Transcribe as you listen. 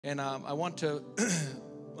And I want to,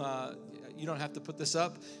 you don't have to put this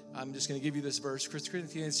up. I'm just going to give you this verse, 1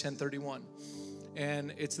 Corinthians 10:31.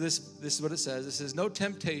 And it's this is what it says. It says, no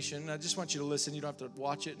temptation. I just want you to listen. You don't have to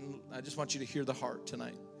watch it. And I just want you to hear the heart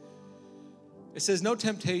tonight. It says, no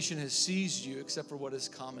temptation has seized you except for what is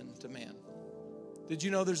common to man. Did you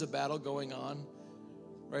know there's a battle going on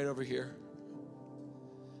right over here?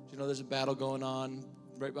 Did you know there's a battle going on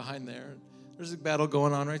right behind there? There's a battle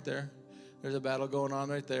going on right there. There's a battle going on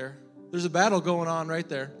right there. There's a battle going on right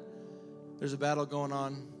there. There's a battle going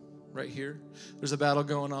on right here. There's a battle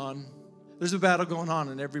going on. There's a battle going on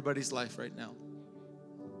in everybody's life right now.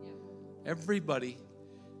 Everybody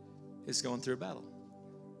is going through a battle.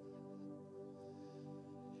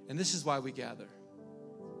 And this is why we gather,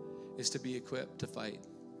 is to be equipped to fight.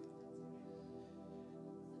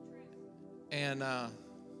 And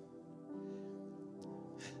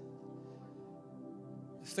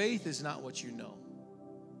faith is not what you know.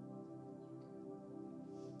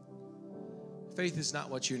 Faith is not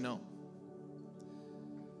what you know.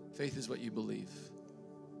 Faith is what you believe.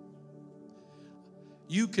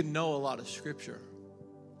 You can know a lot of scripture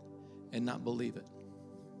and not believe it.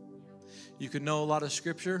 You can know a lot of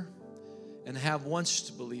scripture and have wants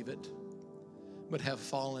to believe it, but have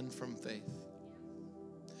fallen from faith.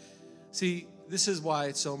 See, this is why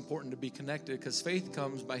it's so important to be connected, because faith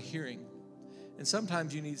comes by hearing. And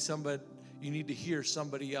sometimes you need to hear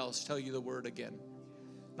somebody else tell you the word again.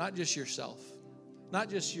 Not just yourself. Not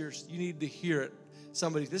just yours. You need to hear it.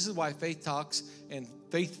 Somebody. This is why faith talks and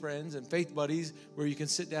faith friends and faith buddies, where you can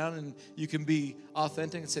sit down and you can be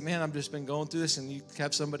authentic and say, man, I've just been going through this, and you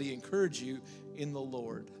have somebody encourage you in the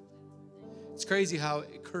Lord. It's crazy how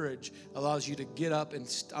courage allows you to get up and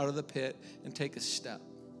out of the pit and take a step.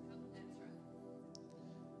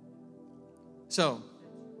 So,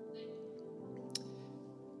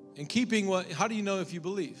 in keeping how do you know if you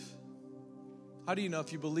believe? How do you know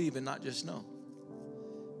if you believe and not just know?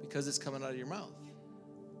 Because it's coming out of your mouth.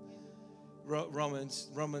 Romans,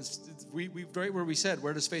 we right where we said,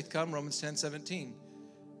 where does faith come? Romans 10:17,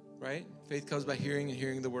 right? Faith comes by hearing, and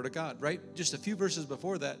hearing the word of God, right? Just a few verses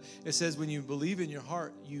before that, it says when you believe in your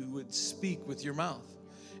heart, you would speak with your mouth.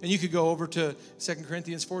 And you could go over to 2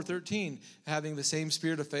 Corinthians 4:13, having the same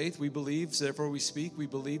spirit of faith, we believe, therefore we speak, we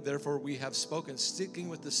believe, therefore we have spoken, sticking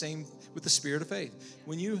with the spirit of faith.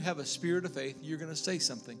 When you have a spirit of faith, you're going to say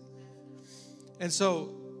something. And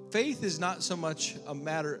so faith is not so much a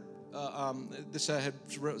matter. I had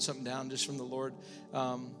wrote something down just from the Lord.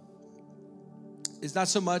 It's not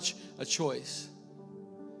so much a choice.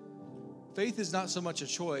 Faith is not so much a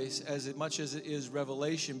choice as much as it is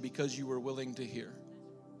revelation, because you were willing to hear.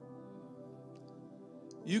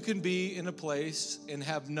 You can be in a place and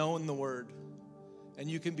have known the word, and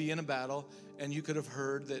you can be in a battle, and you could have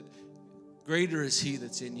heard that greater is he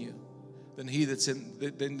that's in you than he that's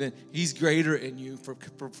in, he's greater in you for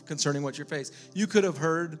concerning what you face. You could have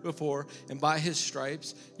heard before, and by his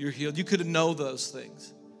stripes you're healed. You could have known those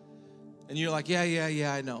things. And you're like, yeah,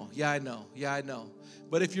 I know. Yeah, I know.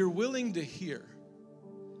 But if you're willing to hear,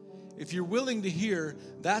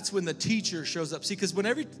 that's when the teacher shows up. See, because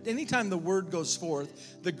anytime the word goes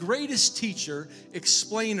forth, the greatest teacher,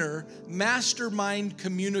 explainer, mastermind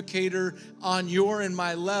communicator on your and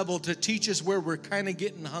my level to teach us where we're kind of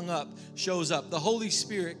getting hung up shows up. The Holy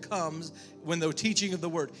Spirit comes when the teaching of the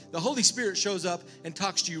word. The Holy Spirit shows up and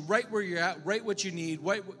talks to you right where you're at, right what you need.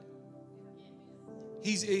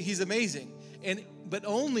 He's amazing. But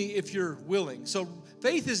only if you're willing. So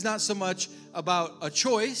faith is not so much about a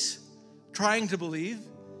choice, trying to believe,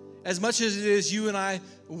 as much as it is you and I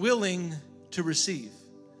willing to receive,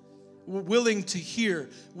 willing to hear,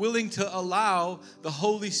 willing to allow the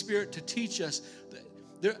Holy Spirit to teach us.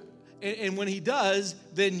 And when he does,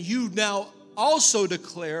 then you now also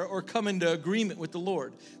declare or come into agreement with the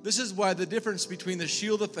Lord. This is why the difference between the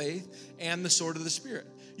shield of faith and the sword of the Spirit.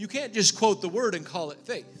 You can't just quote the word and call it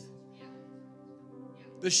faith.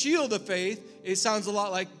 The shield of faith, it sounds a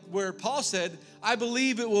lot like where Paul said, I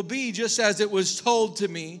believe it will be just as it was told to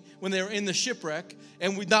me when they were in the shipwreck,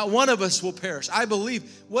 and not one of us will perish. I believe.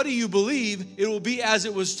 What do you believe? It will be as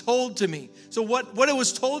it was told to me. So what it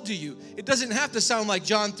was told to you, it doesn't have to sound like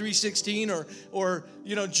John 3:16 or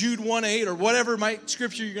Jude 1:8 or whatever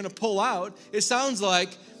scripture you're going to pull out. It sounds like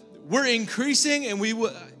we're increasing and we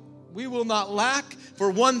will not lack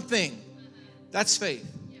for one thing. That's faith.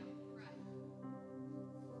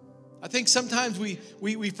 I think sometimes we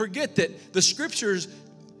forget that the scriptures,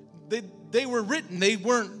 they were written.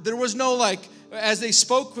 There was no as they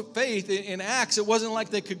spoke faith in Acts, it wasn't like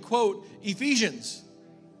they could quote Ephesians.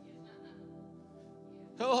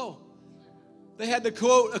 Hello. They had to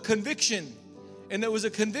quote a conviction. And it was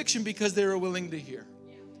a conviction because they were willing to hear.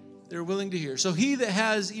 They were willing to hear. So he that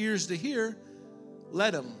has ears to hear,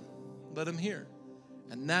 let him hear.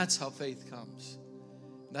 And that's how faith comes.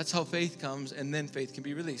 That's how faith comes, and then faith can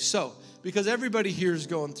be released. So, because everybody here is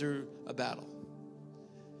going through a battle,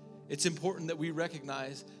 it's important that we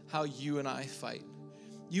recognize how you and I fight.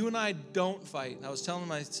 You and I don't fight. And I was telling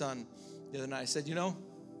my son the other night, I said,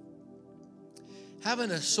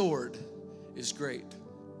 having a sword is great.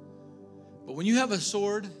 But when you have a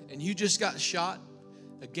sword and you just got shot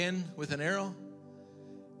again with an arrow,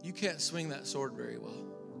 you can't swing that sword very well.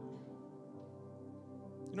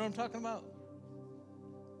 You know what I'm talking about?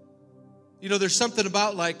 There's something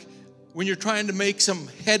about like when you're trying to make some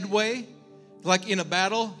headway, like in a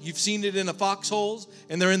battle, you've seen it in the foxholes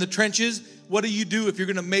and they're in the trenches. What do you do if you're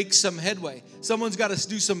going to make some headway? Someone's got to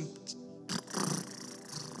do some,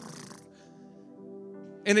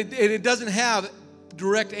 and it doesn't have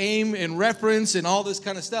direct aim and reference and all this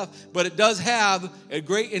kind of stuff, but it does have a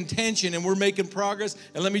great intention, and we're making progress.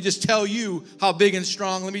 And let me just tell you how big and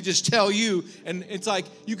strong. Let me just tell you, and it's like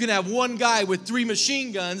you can have one guy with 3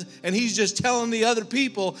 machine guns, and he's just telling the other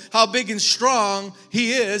people how big and strong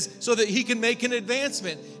he is so that he can make an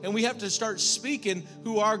advancement. And we have to start speaking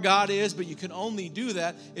who our God is, but you can only do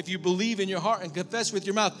that if you believe in your heart and confess with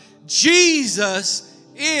your mouth, Jesus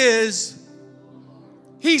He's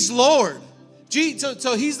Lord.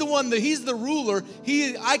 So he's the one, he's the ruler.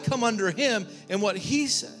 I come under him and what he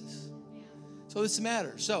says. So this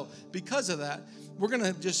matters. So because of that, we're going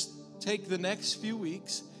to just take the next few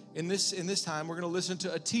weeks in this time. We're going to listen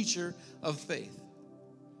to a teacher of faith.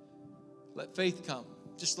 Let faith come.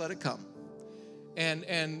 Just let it come.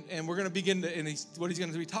 And we're going to begin to, and what he's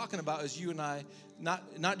going to be talking about is you and I,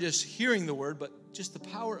 not just hearing the word, but just the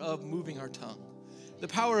power of moving our tongue, the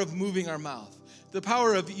power of moving our mouth, the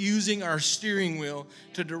power of using our steering wheel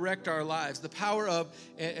to direct our lives, the power of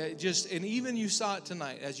and even you saw it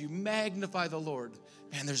tonight as you magnify the Lord.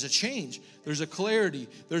 Man, there's a change, there's a clarity,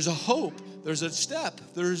 there's a hope, there's a step,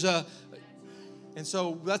 and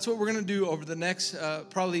so that's what we're going to do over the next,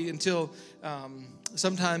 probably until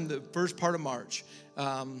sometime the first part of March,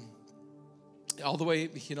 all the way,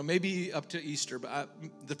 maybe up to Easter, but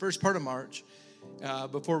the first part of March,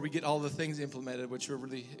 before we get all the things implemented, which we're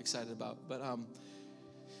really excited about. But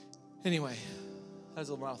anyway, that's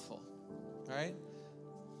a mouthful, all right?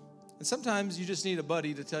 And sometimes you just need a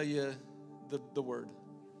buddy to tell you the word.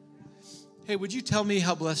 Hey, would you tell me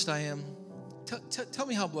how blessed I am? Tell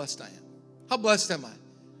me how blessed I am. How blessed am I?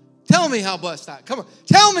 Tell me how blessed I am. Come on,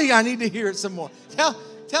 tell me. I need to hear it some more. Tell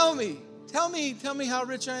me how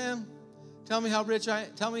rich I am. Tell me how rich I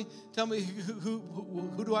am. Tell me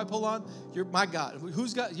who do I pull on? You're my God.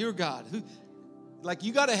 Who's got your God? Like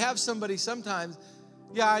you got to have somebody sometimes.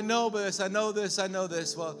 Yeah, I know this. I know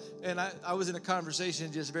this. Well, and I was in a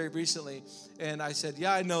conversation just very recently, and I said,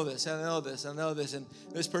 yeah, I know this. And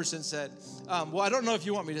this person said, well, I don't know if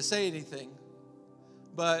you want me to say anything,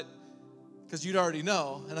 but because you'd already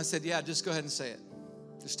know. And I said, yeah, just go ahead and say it.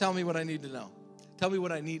 Just tell me what I need to know. Tell me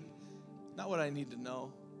what I need, not what I need to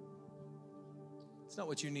know. It's not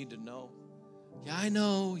what you need to know. Yeah, I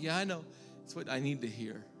know. It's what I need to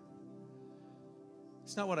hear.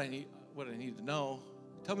 It's not what I need to know.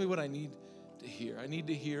 Tell me what I need to hear. I need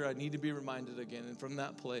to hear. I need to be reminded again. And from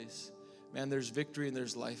that place, man, there's victory and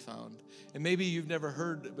there's life found. And maybe you've never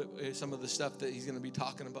heard some of the stuff that he's going to be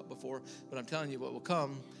talking about before, but I'm telling you what will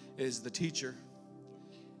come is the teacher.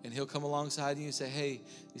 And he'll come alongside you and say, hey,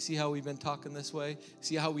 you see how we've been talking this way?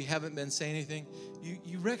 See how we haven't been saying anything?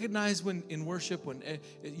 You recognize when in worship, when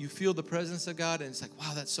you feel the presence of God, and it's like,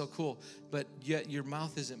 wow, that's so cool. But yet your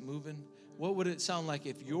mouth isn't moving. What would it sound like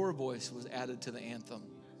if your voice was added to the anthem?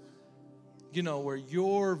 Where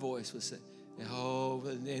your voice was saying, oh,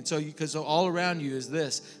 and so because all around you is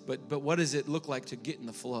this, but what does it look like to get in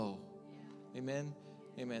the flow? Amen?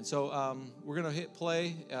 Amen. So we're going to hit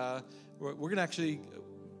play. We're going to actually...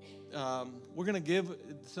 we're going to give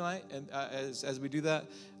tonight, and as we do that,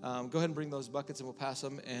 go ahead and bring those buckets, and we'll pass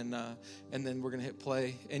them, and then we're going to hit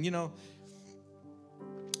play. And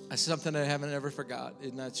that's something I haven't ever forgot,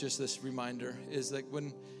 and that's just this reminder, is like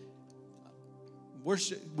when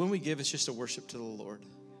we give, it's just a worship to the Lord.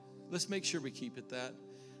 Let's make sure we keep it that.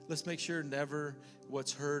 Let's make sure never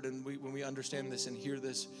what's heard, and when we understand this and hear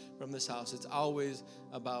this from this house, it's always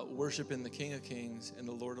about worshiping the King of Kings and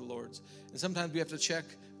the Lord of Lords. And sometimes we have to check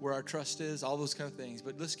where our trust is, all those kind of things.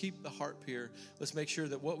 But let's keep the heart pure. Let's make sure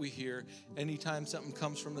that what we hear, anytime something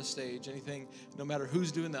comes from the stage, anything, no matter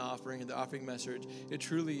who's doing the offering and the offering message, it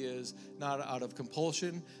truly is not out of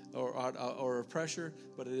compulsion or pressure,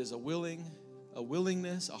 but it is a willing a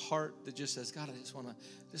willingness, a heart that just says, God, I just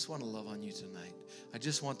want to love on you tonight. I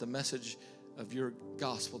just want the message of your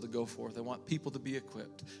gospel to go forth. I want people to be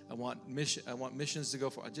equipped. I want missions to go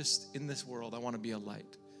forth. In this world, I want to be a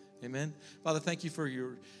light. Amen. Father, thank you for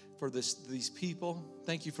these people.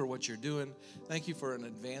 Thank you for what you're doing. Thank you for an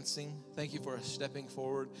advancing. Thank you for a stepping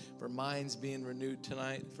forward, for minds being renewed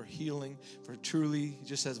tonight, for healing, for truly,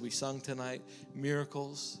 just as we sung tonight,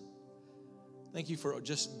 miracles. Thank you for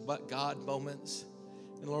just but God moments.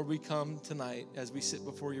 And Lord, we come tonight as we sit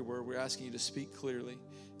before your word. We're asking you to speak clearly.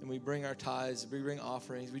 And we bring our tithes, we bring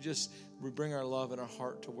offerings. We bring our love and our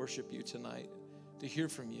heart to worship you tonight, to hear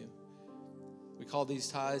from you. We call these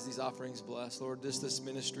tithes, these offerings blessed. Lord, this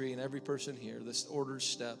ministry and every person here, this ordered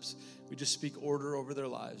steps. We just speak order over their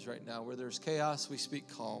lives right now. Where there's chaos, we speak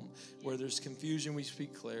calm. Where there's confusion, we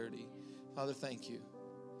speak clarity. Father, thank you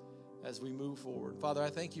as we move forward. Father, I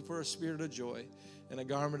thank you for a spirit of joy and a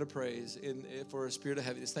garment of praise, for a spirit of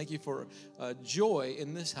heaviness. Thank you for joy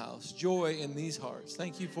in this house, joy in these hearts.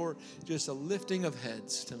 Thank you for just a lifting of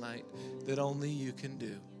heads tonight that only you can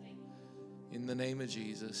do. In the name of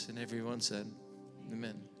Jesus. And everyone said,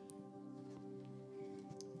 amen.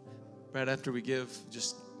 Right after we give,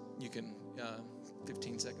 you can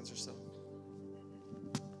 15 seconds or so.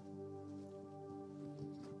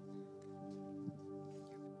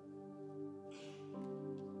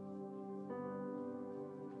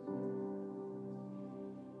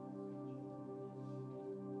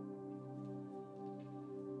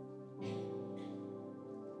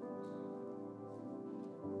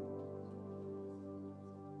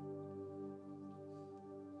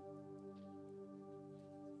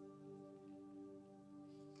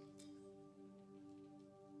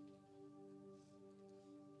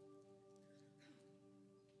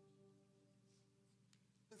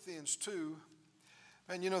 Corinthians 2,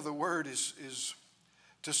 and you know the word is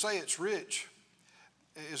to say it's rich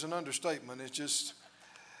is an understatement. It's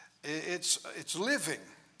living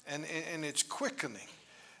and it's quickening,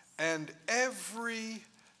 and every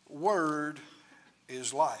word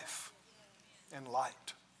is life and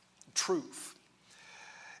light, truth.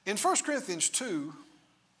 In 1 Corinthians 2,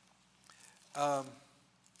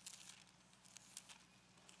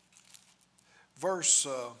 verse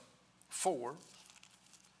 4,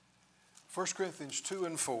 1 Corinthians 2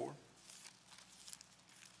 and 4.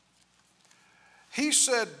 He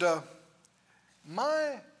said,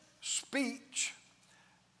 my speech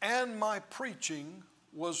and my preaching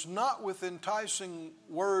was not with enticing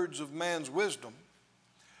words of man's wisdom,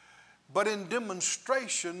 but in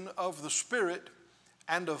demonstration of the Spirit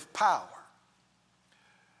and of power.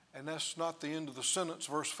 And that's not the end of the sentence,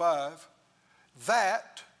 verse 5.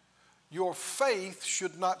 That your faith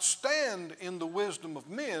should not stand in the wisdom of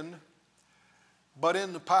men, but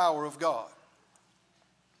in the power of God.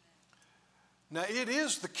 Now, it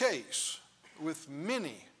is the case with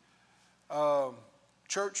many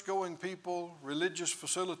church-going people, religious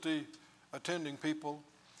facility attending people,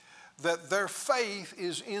 that their faith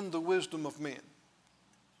is in the wisdom of men.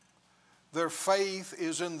 Their faith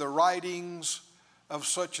is in the writings of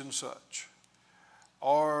such and such,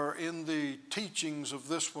 or in the teachings of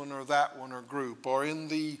this one or that one or group, or in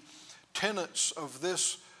the tenets of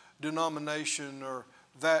this denomination or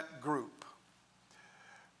that group.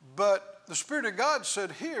 But the Spirit of God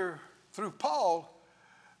said here through Paul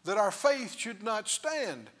that our faith should not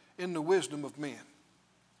stand in the wisdom of men.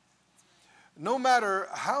 No matter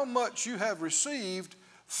how much you have received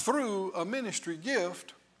through a ministry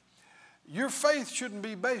gift, your faith shouldn't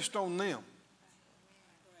be based on them.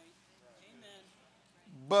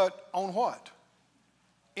 But on what?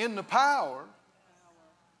 In the power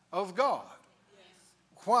of God.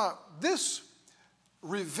 Why? This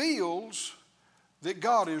reveals that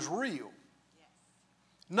God is real.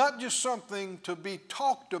 Not just something to be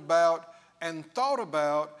talked about and thought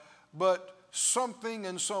about, but something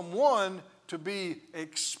and someone to be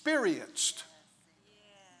experienced.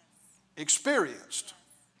 Experienced.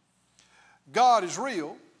 God is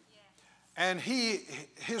real, and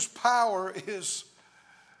His power is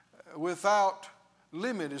without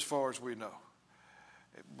limit as far as we know.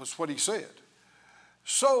 It was what He said.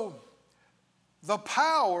 So the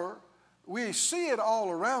power, we see it all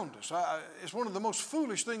around us. It's one of the most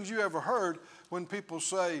foolish things you ever heard when people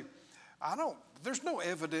say, there's no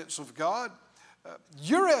evidence of God.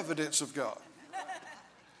 You're evidence of God.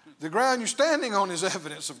 The ground you're standing on is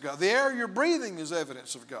evidence of God. The air you're breathing is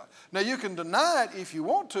evidence of God. Now you can deny it if you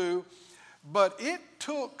want to, but it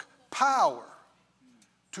took power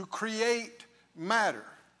to create matter,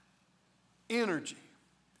 energy,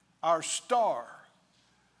 our star,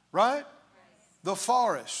 right? The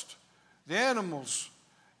forest, the animals,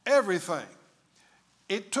 everything.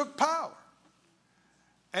 it took power.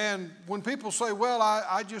 And when people say, well,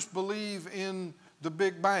 I just believe in the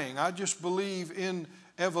Big Bang, I just believe in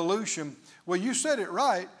evolution. Well, you said it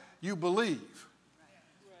right, you believe.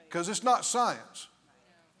 Because it's not science.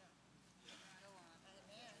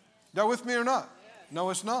 Y'all with me or not? No,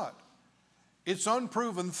 it's not. It's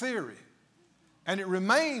unproven theory. And it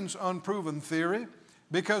remains unproven theory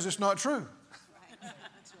because it's not true.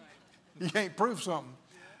 You can't prove something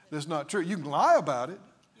that's not true. You can lie about it.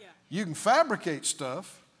 You can fabricate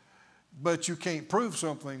stuff, but you can't prove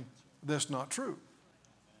something that's not true.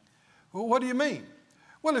 Well, what do you mean?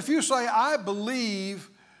 Well, if you say, I believe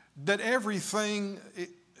that everything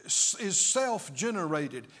is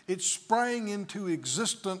self-generated, it sprang into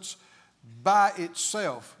existence by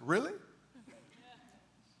itself. Really?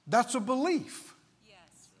 That's a belief.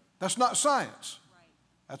 That's not science.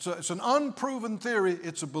 It's an unproven theory.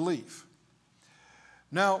 It's a belief.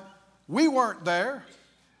 Now, we weren't there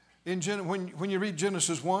when you read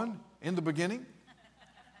Genesis 1 in the beginning,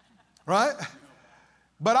 right?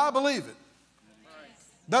 But I believe it.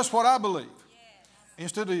 That's what I believe,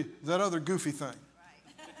 instead of that other goofy thing.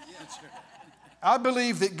 I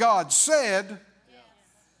believe that God said,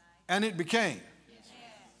 and it became.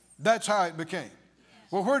 That's how it became.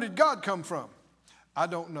 Well, where did God come from? I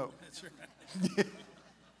don't know.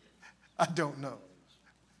 I don't know.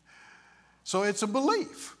 So it's a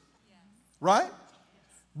belief, right?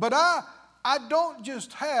 But I don't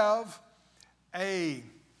just have a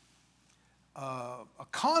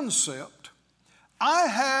concept. I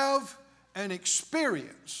have an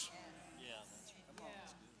experience.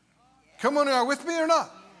 Come on, are you with me or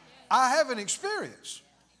not? I have an experience.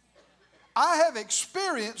 I have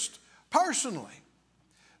experienced personally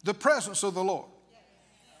the presence of the Lord.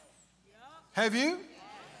 Have you?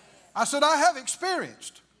 I said, I have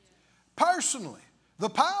experienced personally the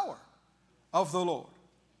power of the Lord.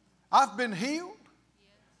 I've been healed.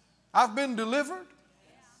 I've been delivered.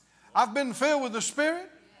 I've been filled with the Spirit.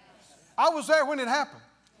 I was there when it happened.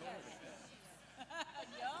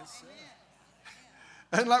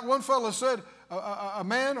 And like one fellow said, a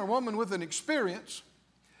man or woman with an experience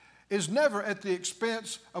is never at the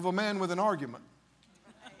expense of a man with an argument.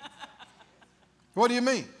 What do you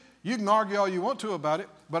mean? You can argue all you want to about it,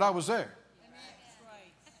 but I was there.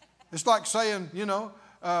 It's like saying,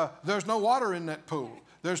 there's no water in that pool.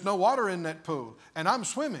 There's no water in that pool, and I'm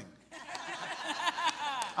swimming.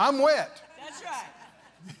 I'm wet. That's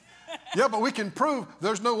right. Yeah, but we can prove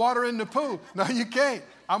there's no water in the pool. No, you can't.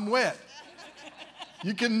 I'm wet.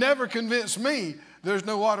 You can never convince me there's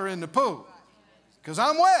no water in the pool because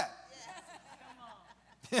I'm wet.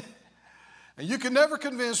 And you can never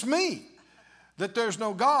convince me that there's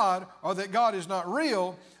no God or that God is not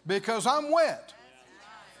real because I'm wet.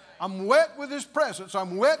 I'm wet with His presence.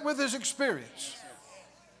 I'm wet with His experience.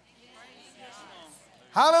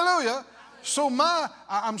 Hallelujah. So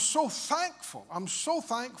I'm so thankful. I'm so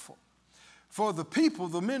thankful for the people,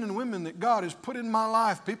 the men and women that God has put in my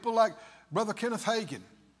life. People like Brother Kenneth Hagin,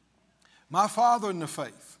 my father in the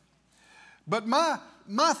faith. But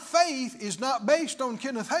my faith is not based on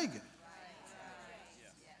Kenneth Hagin.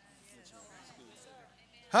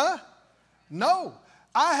 Huh? No.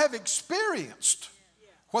 I have experienced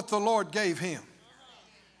what the Lord gave him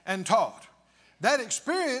and taught. That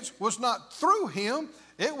experience was not through him.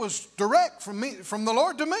 It was direct from the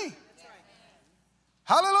Lord to me.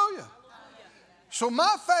 Hallelujah. So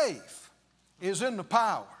my faith is in the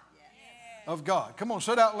power of God. Come on,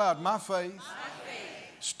 say it out loud. My faith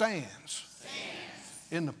stands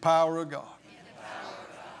in the power of God.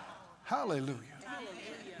 Hallelujah.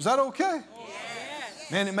 Is that okay?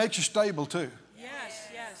 Yes. Man, it makes you stable too. Yes,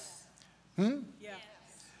 yes. Yeah.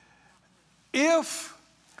 If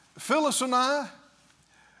Phyllis and I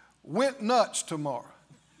went nuts tomorrow,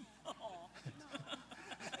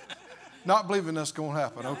 not believing that's going to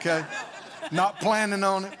happen, okay? Not planning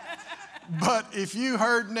on it. But if you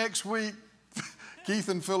heard next week, Keith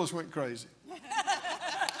and Phyllis went crazy.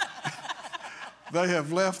 They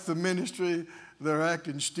have left the ministry. They're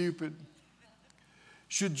acting stupid.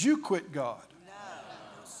 Should you quit God? No,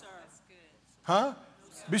 sir. That's good. Huh?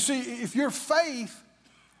 But see, if your faith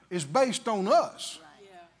is based on us,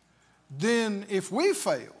 then if we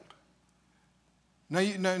failed, now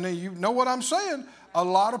you know what I'm saying? A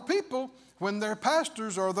lot of people, when their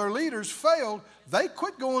pastors or their leaders failed, they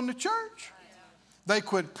quit going to church. They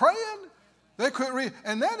quit praying. They quit reading.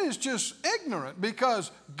 And that is just ignorant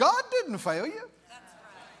because God didn't fail you.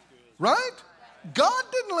 Right? God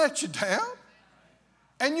didn't let you down.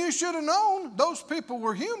 And you should have known those people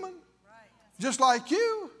were human. Just like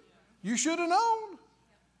you. You should have known.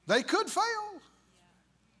 They could fail.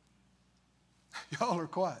 Y'all are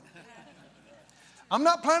quiet. I'm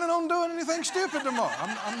not planning on doing anything stupid tomorrow.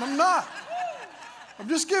 I'm not. I'm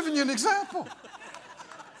just giving you an example.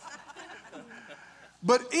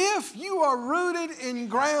 But if you are rooted and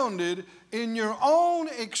grounded in your own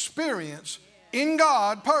experience in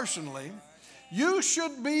God personally, you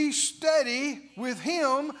should be steady with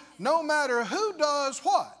Him no matter who does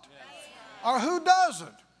what or who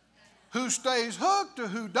doesn't, who stays hooked or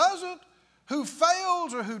who doesn't, who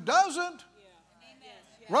fails or who doesn't,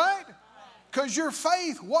 right? Because your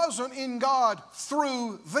faith wasn't in God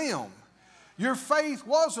through them. Your faith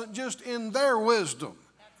wasn't just in their wisdom,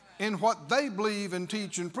 in what they believe and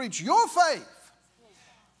teach and preach. Your faith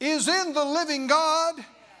is in the living God,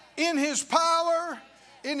 in His power,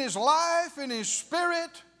 in His life, in His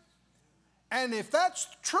Spirit. And if that's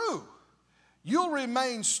true, you'll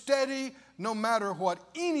remain steady no matter what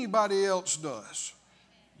anybody else does.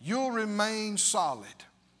 You'll remain solid.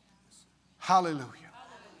 Hallelujah.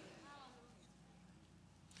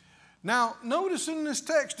 Now, notice in this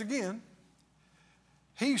text again,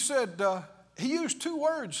 he said, he used two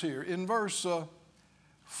words here in verse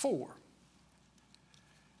 4.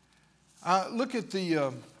 Look at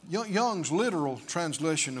the Young's literal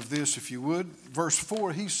translation of this, if you would. Verse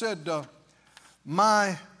 4, he said,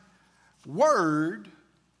 my word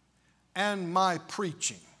and my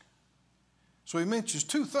preaching. So he mentions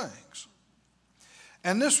two things.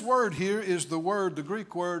 And this word here is the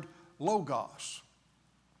Greek word logos.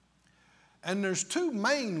 And there's two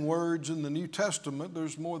main words in the New Testament.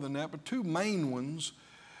 There's more than that, but two main ones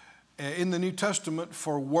in the New Testament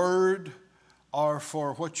for word or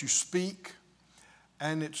for what you speak.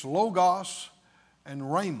 And it's logos and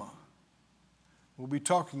rhema. We'll be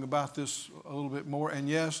talking about this a little bit more. And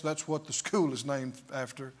yes, that's what the school is named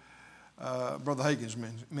after, Brother Hagin's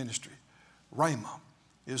ministry. Rhema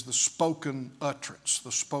is the spoken utterance,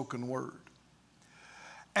 the spoken word.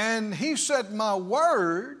 And he said, my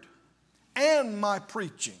word and my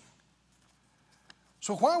preaching.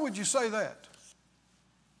 So why would you say that?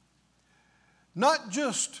 Not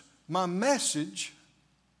just my message,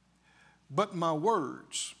 but my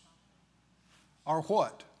words are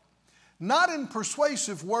what? Not in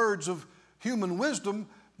persuasive words of human wisdom.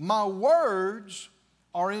 My words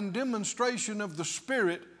are in demonstration of the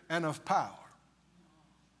Spirit and of power.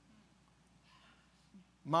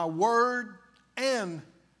 My word and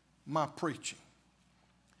my preaching.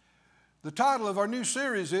 The title of our new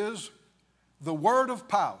series is The Word of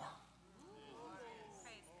Power.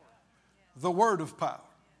 The Word of Power.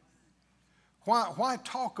 Why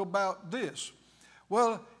talk about this?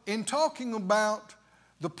 Well, in talking about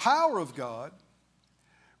the power of God,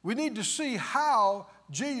 we need to see how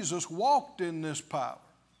Jesus walked in this power,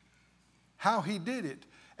 how He did it.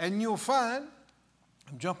 And you'll find,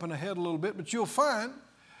 I'm jumping ahead a little bit, but you'll find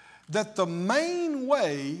that the main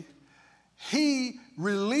way He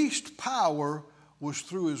released power was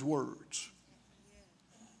through His words,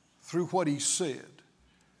 through what He said,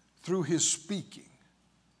 through His speaking.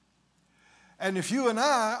 And if you and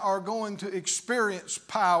I are going to experience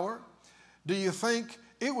power, do you think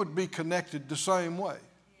it would be connected the same way?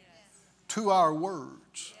 Yes. To our words.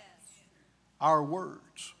 Yes. Our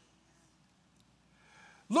words.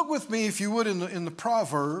 Look with me, if you would, in the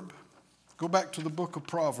proverb. Go back to the book of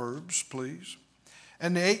Proverbs, please.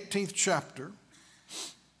 And the 18th chapter.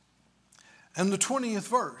 And the 20th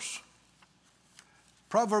verse.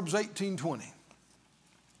 Proverbs 18:20.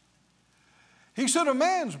 He said, a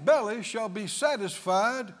man's belly shall be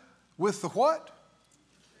satisfied with the what?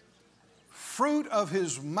 Fruit of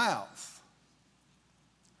his mouth.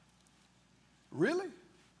 Really?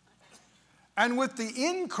 And with the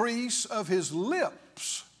increase of his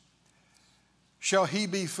lips shall he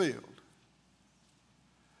be filled.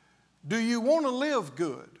 Do you want to live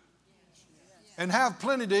good and have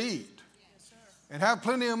plenty to eat and have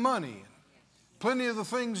plenty of money, plenty of the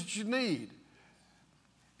things that you need?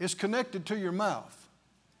 It's connected to your mouth.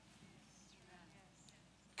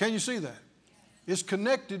 Can you see that? It's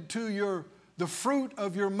connected to the fruit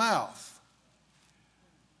of your mouth.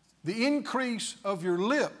 The increase of your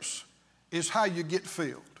lips is how you get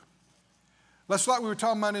filled. That's like we were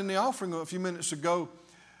talking about in the offering a few minutes ago.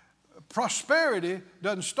 Prosperity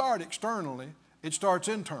doesn't start externally, it starts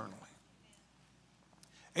internally.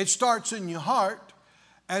 It starts in your heart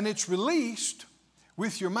and it's released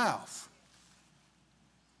with your mouth.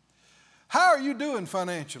 How are you doing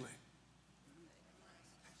financially?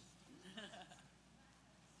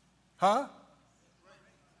 Huh?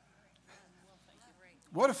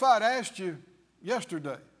 What if I'd asked you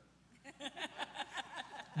yesterday,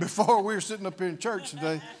 before we were sitting up here in church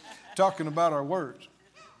today, talking about our words?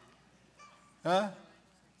 Huh?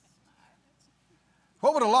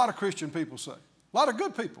 What would a lot of Christian people say? A lot of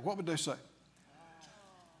good people, what would they say?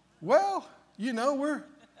 Well, you know,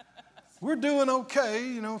 we're doing okay.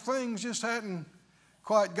 You know, things just hadn't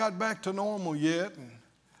quite got back to normal yet.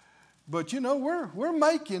 But, you know, we're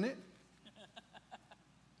making it.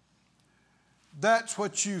 That's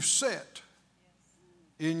what you've set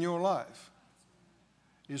in your life,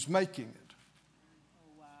 is making it.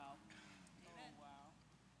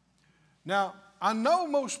 Now, I know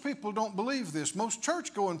most people don't believe this. Most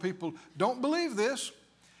church-going people don't believe this,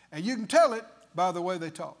 and you can tell it by the way they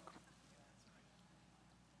talk.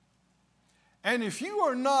 And if you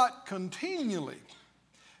are not continually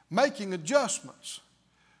making adjustments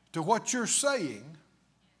to what you're saying,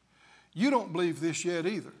 you don't believe this yet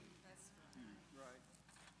either.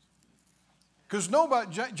 Because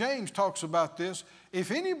James talks about this.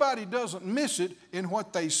 If anybody doesn't miss it in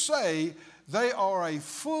what they say, they are a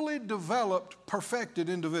fully developed, perfected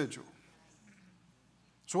individual.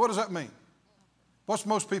 So what does that mean? What's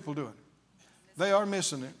most people doing? They are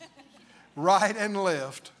missing it. Right and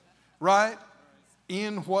left. Right?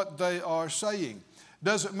 In what they are saying.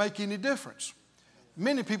 Does it make any difference?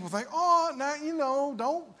 Many people think, oh, now, you know,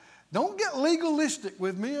 don't get legalistic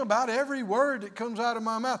with me about every word that comes out of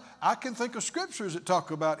my mouth. I can think of scriptures that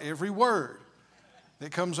talk about every word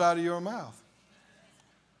that comes out of your mouth.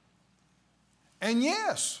 And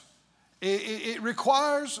yes, it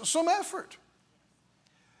requires some effort.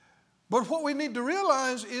 But what we need to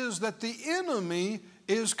realize is that the enemy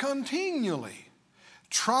is continually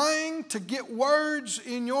trying to get words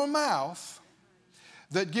in your mouth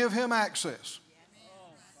that give him access.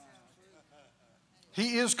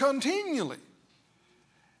 He is continually.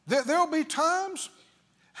 There'll be times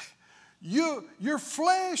your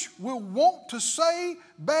flesh will want to say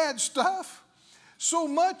bad stuff so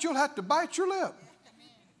much you'll have to bite your lip.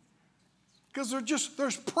 Because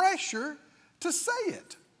there's pressure to say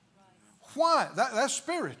it. Why? That's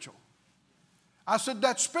spiritual. I said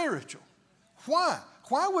that's spiritual. Why?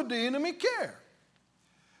 Why would the enemy care?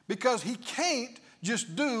 Because he can't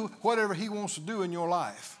just do whatever he wants to do in your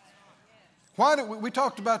life. Why did we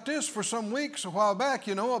talked about this for some weeks a while back,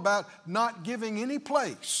 you know, about not giving any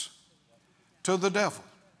place to the devil.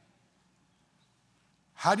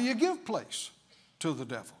 How do you give place to the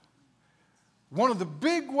devil? One of the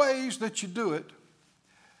big ways that you do it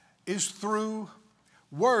is through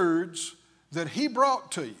words that he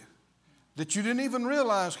brought to you that you didn't even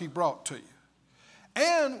realize he brought to you.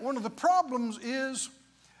 And one of the problems is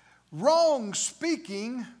wrong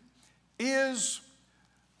speaking is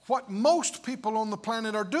what most people on the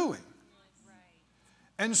planet are doing.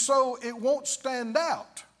 And so it won't stand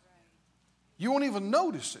out. You won't even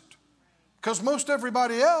notice it. Because most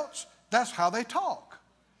everybody else, that's how they talk.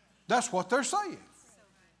 That's what they're saying.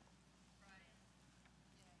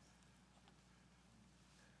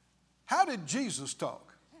 How did Jesus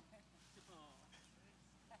talk?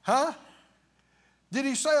 Huh? Did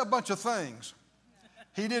he say a bunch of things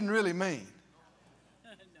he didn't really mean?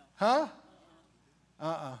 Huh?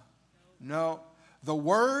 No. The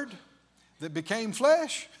Word that became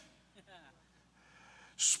flesh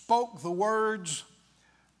spoke the words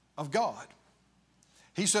of God.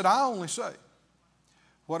 He said, I only say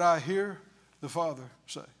what I hear the Father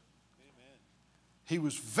say. Amen. He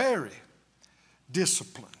was very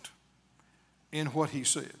disciplined in what he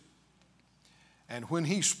said. And when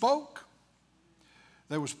he spoke,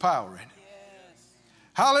 there was power in it. Yes.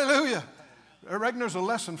 Hallelujah. I reckon there's a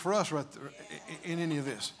lesson for us right there in any of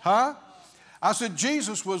this. Huh? I said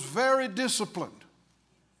Jesus was very disciplined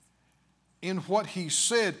in what he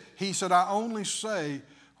said. He said, I only say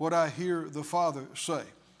what I hear the Father say.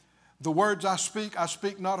 The words I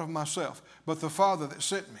speak not of myself, but the Father that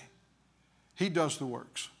sent me. He does the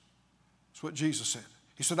works. That's what Jesus said.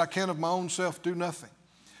 He said, I can of my own self do nothing.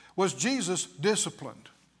 Was Jesus disciplined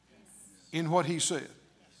in what he said?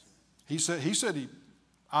 He said,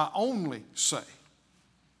 I only say.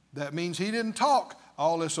 That means he didn't talk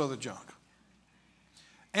all this other junk.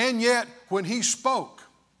 And yet, when he spoke,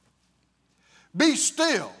 be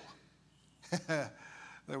still,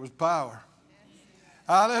 there was power.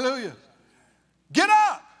 Hallelujah. Get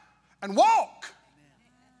up and walk.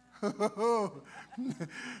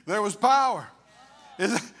 There was power.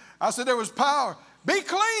 I said there was power. Be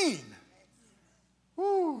clean.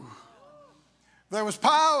 Woo. There was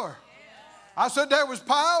power. I said there was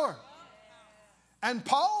power. And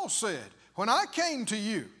Paul said, when I came to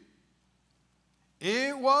you,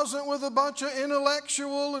 it wasn't with a bunch of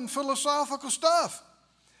intellectual and philosophical stuff.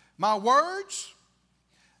 My words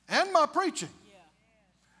and my preaching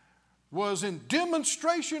was in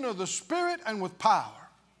demonstration of the Spirit and with power.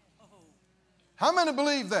 How many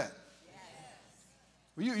believe that?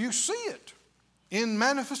 You see it in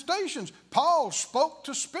manifestations. Paul spoke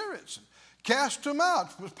to spirits and cast them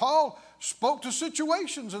out. Paul spoke to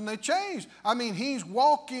situations and they changed. I mean, he's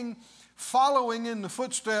walking, following in the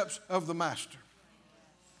footsteps of the Master.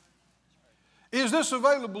 Is this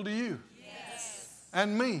available to you? Yes.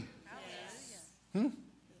 And me? Yes.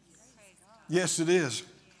 Yes, it is.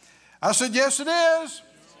 I said, yes, it is.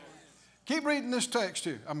 Keep reading this text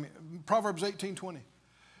here. Proverbs 18:20.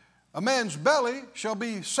 A man's belly shall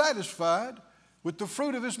be satisfied with the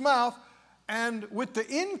fruit of his mouth, and with the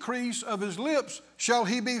increase of his lips shall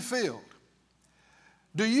he be filled.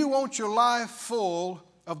 Do you want your life full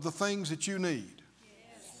of the things that you need?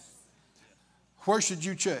 Yes. Where should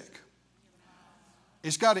you check?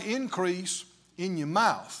 It's got to increase in your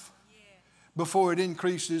mouth before it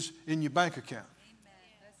increases in your bank account.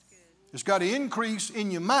 It's got to increase in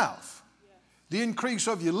your mouth. The increase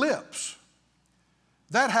of your lips.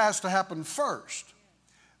 That has to happen first.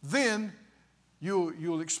 Then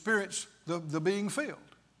you'll experience the being filled.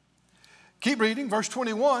 Keep reading, verse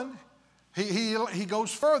 21. He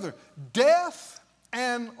goes further. Death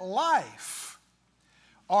and life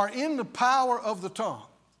are in the power of the tongue.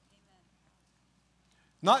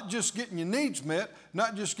 Not just getting your needs met,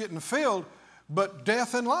 not just getting filled, but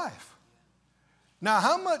death and life. Now,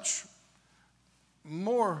 how much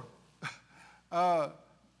more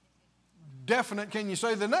definite can you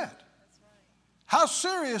say than that? How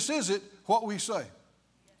serious is it what we say?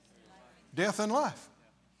 Death and life.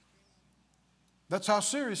 That's how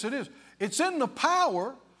serious it is. It's in the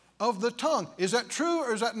power of the tongue. Is that true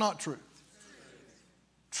or is that not true?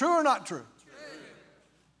 True or not true?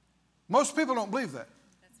 Most people don't believe that.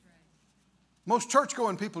 Most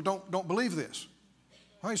church-going people don't believe this.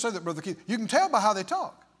 Why do you say that, Brother Keith? You can tell by how they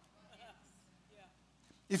talk.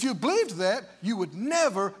 If you believed that, you would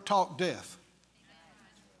never talk death.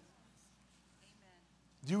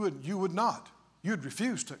 You would not. You'd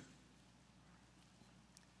refuse to.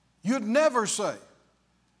 You'd never say,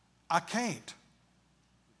 I can't.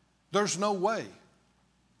 There's no way.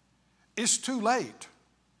 It's too late.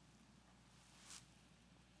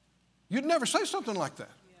 You'd never say something like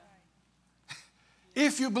that.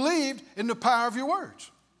 If you believed in the power of your words.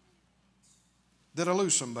 Did I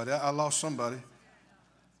lose somebody? I lost somebody.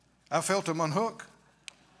 I felt them unhook,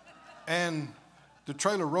 and the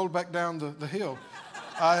trailer rolled back down the hill.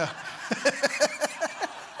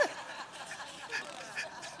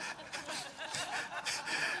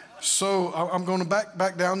 So I'm going to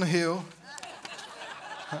back down the hill.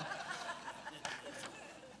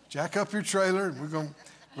 Jack up your trailer, and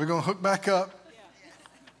we're going to hook back up.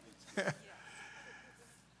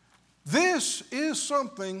 This is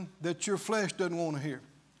something that your flesh doesn't want to hear.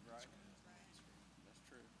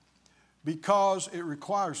 Because it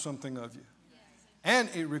requires something of you. And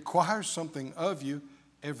it requires something of you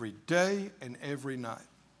every day and every night.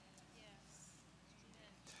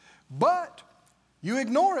 But you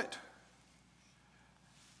ignore it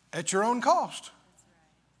at your own cost.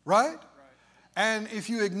 Right? And if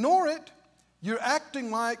you ignore it, you're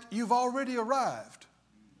acting like you've already arrived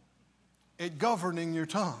at governing your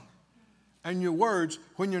tongue and your words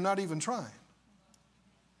when you're not even trying.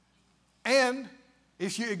 And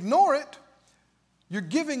if you ignore it, you're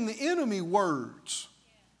giving the enemy words.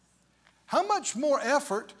 How much more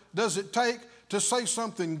effort does it take to say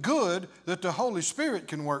something good that the Holy Spirit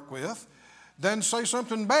can work with than say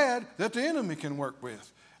something bad that the enemy can work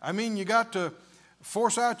with? I mean, you got to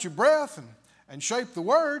force out your breath and shape the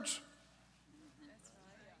words.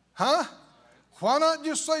 Huh? Why not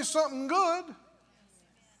just say something good?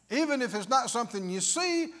 Even if it's not something you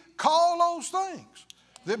see, call those things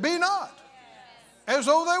that be not as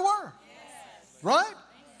though they were. Right?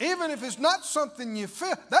 Even if it's not something you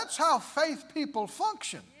feel. That's how faith people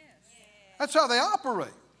function. That's how they operate.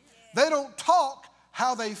 They don't talk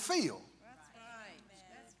how they feel.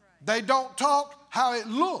 They don't talk how it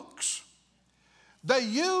looks. They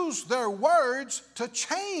use their words to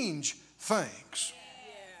change things.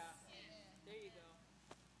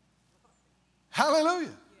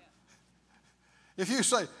 Hallelujah. If you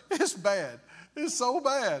say, it's bad, it's so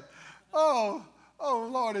bad. Oh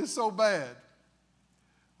Lord, it's so bad.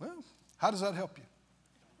 Well, how does that help you?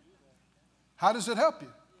 How does it help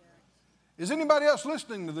you? Is anybody else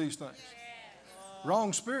listening to these things?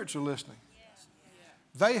 Wrong spirits are listening.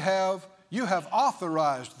 You have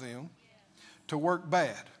authorized them to work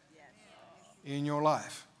bad in your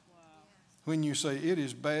life. When you say, it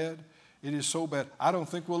is bad, it is so bad, I don't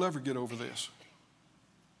think we'll ever get over this.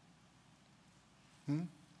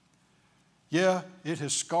 Yeah, it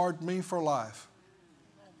has scarred me for life.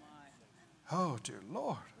 Oh, dear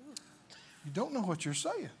Lord. You don't know what you're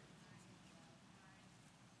saying.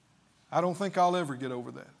 I don't think I'll ever get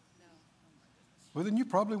over that. Well, then you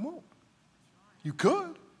probably won't. You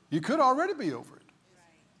could. You could already be over it.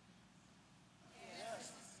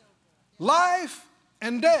 Life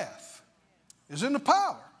and death is in the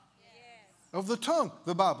power of the tongue,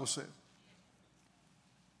 the Bible says.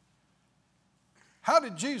 How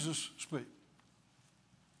did Jesus speak?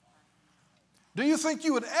 Do you think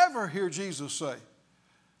you would ever hear Jesus say,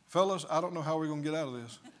 fellas, I don't know how we're going to get out of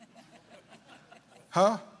this?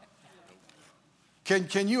 Huh?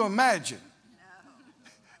 Can you imagine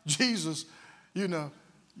Jesus, you know,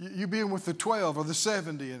 you being with the 12 or the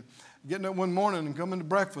 70 and getting up one morning and coming to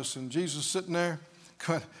breakfast and Jesus sitting there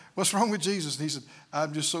going, what's wrong with Jesus? And he said,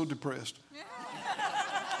 I'm just so depressed.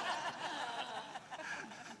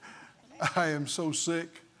 I am so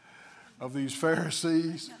sick of these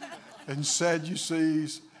Pharisees and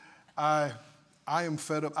Sadducees. I am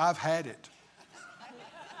fed up. I've had it.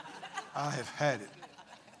 I have had it.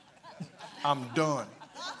 I'm done.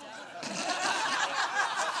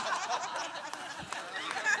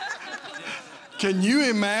 Can you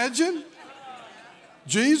imagine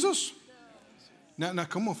Jesus? Now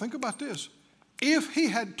come on, think about this. If he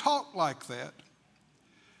had talked like that,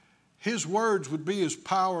 his words would be as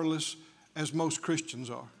powerless as most Christians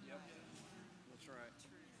are. That's right.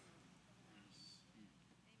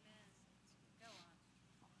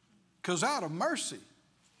 Because out of mercy,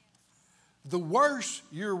 the worse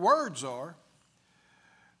your words are,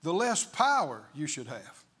 the less power you should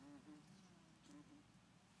have.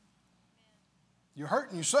 You're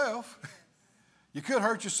hurting yourself. You could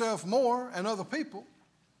hurt yourself more and other people.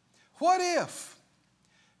 What if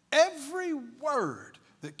every word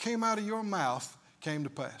that came out of your mouth came to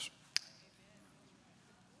pass?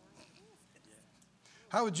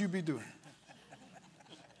 How would you be doing?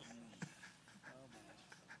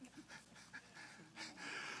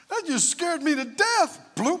 That just scared me to death.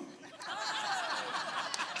 Bloop.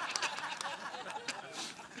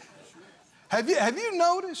 Have you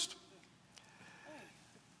noticed?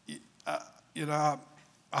 I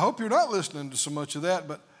hope you're not listening to so much of that,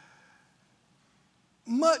 but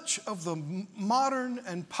much of the modern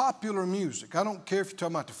and popular music, I don't care if you're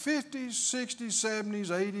talking about the 50s, 60s, 70s,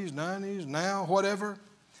 80s, 90s, now, whatever.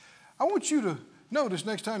 I want you to notice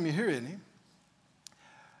next time you hear any,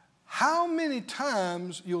 how many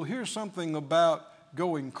times you'll hear something about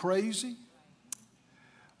going crazy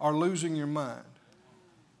or losing your mind.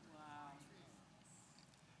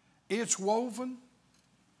 It's woven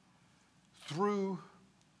through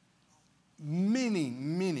many,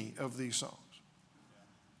 many of these songs.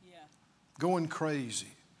 Going crazy,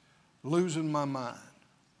 losing my mind.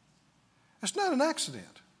 It's not an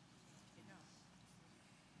accident.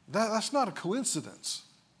 That's not a coincidence.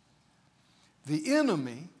 The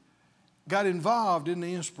enemy got involved in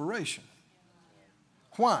the inspiration.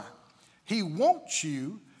 Why? He wants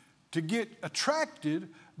you to get attracted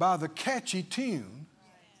by the catchy tune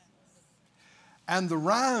and the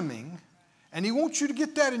rhyming, and he wants you to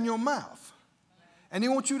get that in your mouth. And he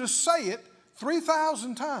wants you to say it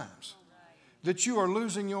 3,000 times. That you are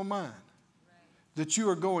losing your mind, that you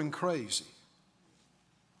are going crazy.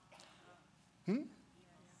 The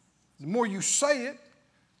more you say it,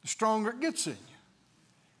 the stronger it gets in you.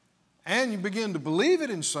 And you begin to believe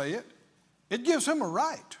it and say it, it gives him a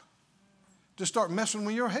right to start messing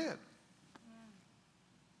with your head.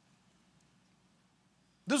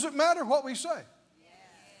 Does it matter what we say?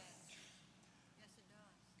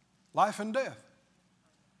 Life and death.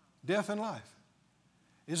 Death and life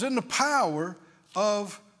is in the power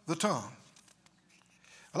of the tongue.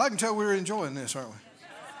 Well, I can tell we're enjoying this, aren't we?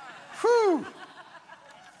 Whew.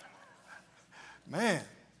 Man,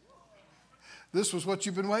 this was what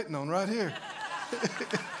you've been waiting on right here.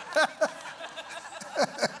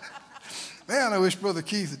 Man, I wish Brother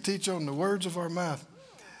Keith would teach on the words of our mouth.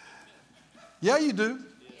 Yeah, you do.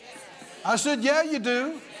 I said, yeah, you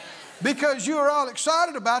do. Because you are all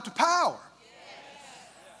excited about the power.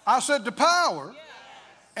 I said the power.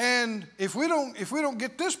 And if we don't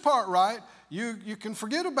get this part right, you can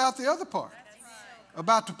forget about the other part,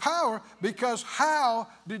 about the power, because how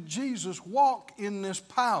did Jesus walk in this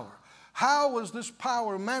power? How was this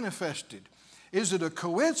power manifested? Is it a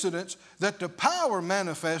coincidence that the power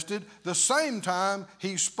manifested the same time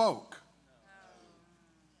he spoke?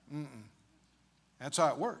 That's how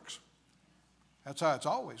it works. That's how it's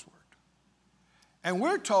always worked. And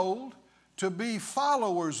we're told to be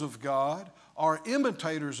followers of God, are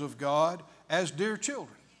imitators of God as dear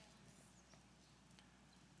children.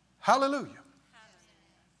 Hallelujah.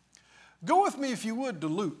 Go with me, if you would, to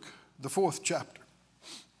Luke, the 4th chapter.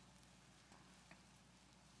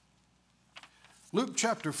 Luke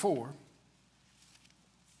chapter 4.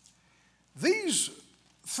 These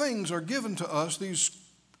things are given to us, these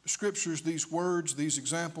scriptures, these words, these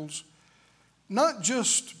examples, not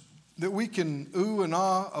just that we can ooh and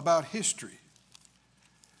ah about history.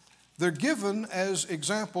 They're given as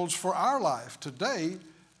examples for our life. Today,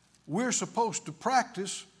 we're supposed to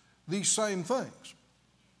practice these same things.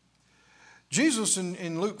 Jesus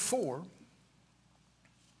in Luke 4,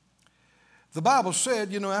 the Bible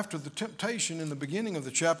said, after the temptation in the beginning of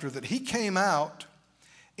the chapter, that he came out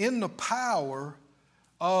in the power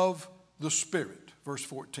of the Spirit. Verse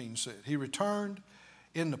 14 said, he returned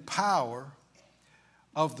in the power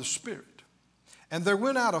of the Spirit. And there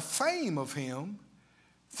went out a fame of him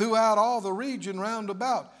throughout all the region round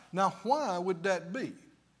about. Now, why would that be?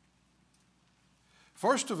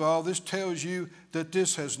 First of all, this tells you that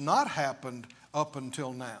this has not happened up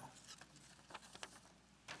until now.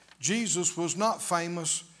 Jesus was not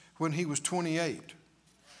famous when he was 28.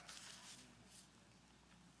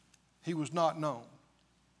 He was not known.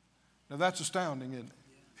 Now that's astounding, isn't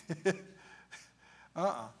it?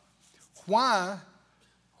 Why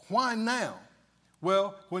now?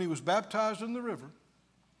 Well, when he was baptized in the river,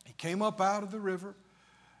 he came up out of the river,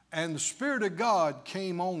 and the Spirit of God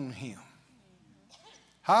came on him.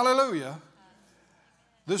 Hallelujah.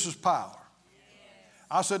 This is power.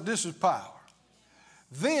 I said, this is power.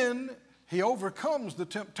 Then he overcomes the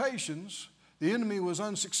temptations. The enemy was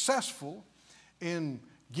unsuccessful in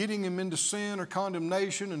getting him into sin or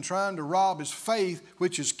condemnation and trying to rob his faith,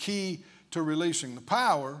 which is key to releasing the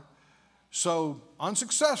power. So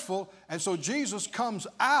unsuccessful. And so Jesus comes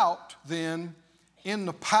out then in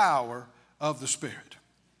the power of the Spirit.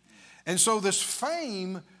 And so this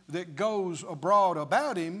fame that goes abroad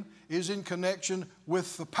about him is in connection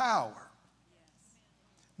with the power.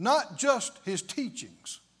 Not just his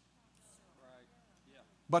teachings,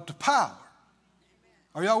 but the power.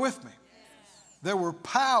 Are y'all with me? There were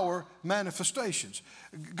power manifestations.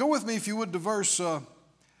 Go with me, if you would, to verse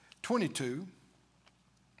 22.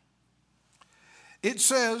 It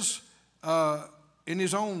says in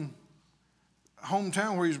his own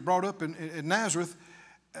hometown where he was brought up in Nazareth,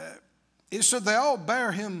 it said they all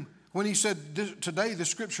bear him when he said, today the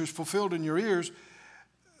scripture is fulfilled in your ears.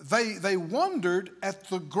 They wondered at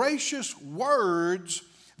the gracious words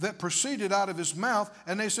that proceeded out of his mouth,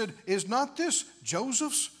 and they said, is not this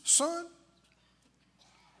Joseph's son?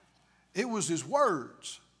 It was his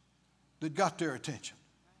words that got their attention.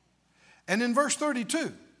 And in verse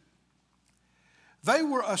 32, they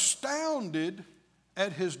were astounded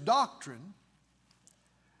at his doctrine,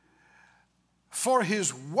 for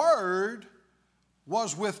his word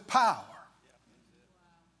was with power.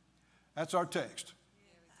 That's our text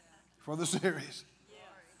for the series.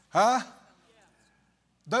 Huh?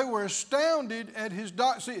 They were astounded at his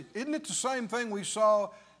doctrine. See, isn't it the same thing we saw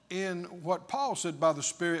in what Paul said by the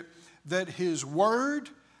Spirit, that his word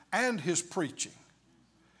and his preaching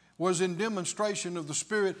was in demonstration of the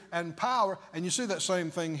Spirit and power? And you see that same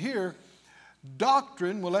thing here.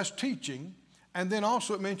 Doctrine, well, that's teaching, and then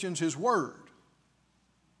also it mentions his word.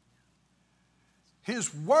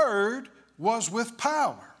 His word was with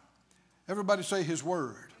power. Everybody say his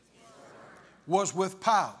word was with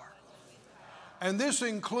power. And this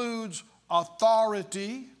includes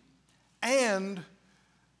authority and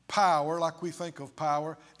power, like we think of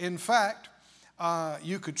power. In fact,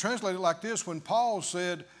 you could translate it like this. When Paul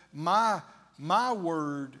said, my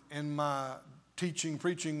word and my teaching,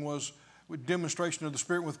 preaching was with demonstration of the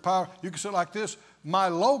Spirit with power, you could say it like this. My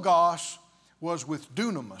logos was with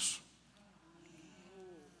dunamis.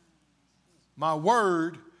 My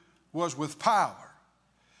word was with power.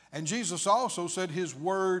 And Jesus also said his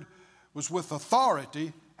word was with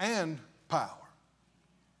authority and power.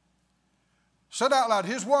 Said out loud,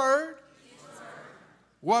 his word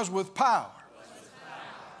was with power.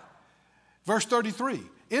 Verse 33,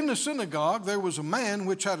 in the synagogue there was a man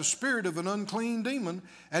which had a spirit of an unclean demon,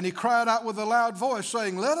 and he cried out with a loud voice,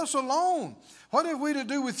 saying, let us alone. What have we to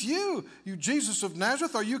do with you, you Jesus of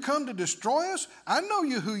Nazareth? Are you come to destroy us? I know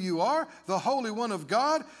you who you are, the Holy One of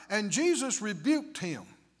God. And Jesus rebuked him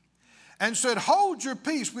and said, hold your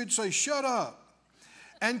peace. We'd say, shut up.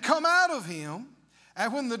 And come out of him.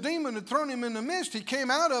 And when the demon had thrown him in the midst, he came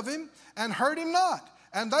out of him and hurt him not.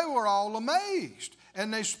 And they were all amazed.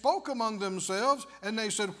 And they spoke among themselves, and they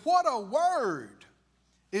said, what a word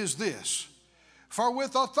is this? For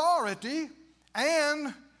with authority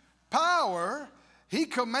and power he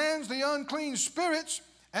commands the unclean spirits,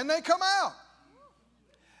 and they come out.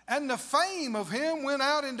 And the fame of him went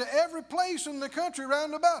out into every place in the country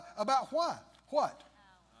round about. About what? What?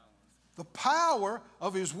 The power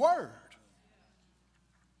of his word.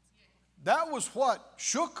 That was what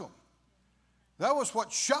shook them. That was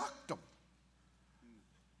what shocked them.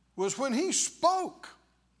 was when he spoke,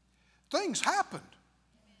 things happened.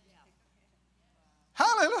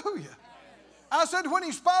 Hallelujah. I said when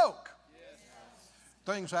he spoke,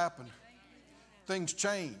 things happened. Things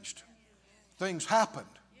changed. Things happened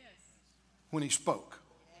when he spoke.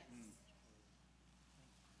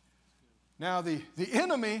 Now the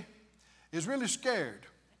enemy is really scared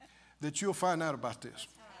that you'll find out about this.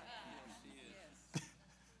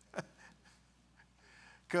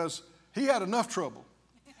 Because he had enough trouble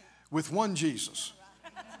with one Jesus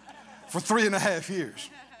for 3.5 years.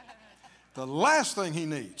 The last thing he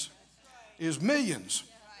needs is millions,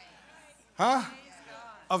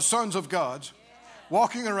 of sons of God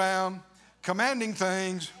walking around, commanding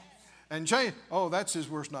things, and change. Oh, that's his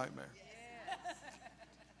worst nightmare.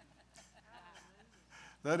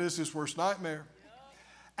 That is his worst nightmare.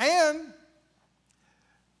 And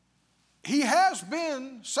he has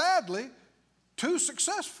been, sadly, too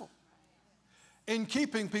successful in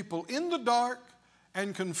keeping people in the dark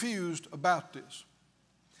and confused about this.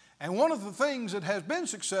 And one of the things that has been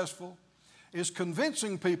successful is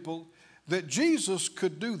convincing people that Jesus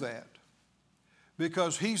could do that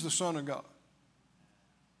because he's the Son of God.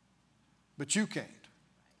 But you can't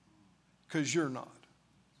because you're not.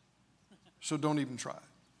 So don't even try it.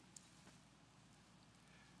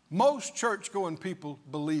 Most church-going people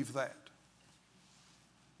believe that.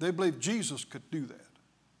 They believe Jesus could do that,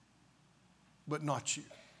 but not you.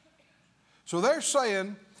 So they're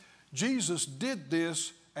saying Jesus did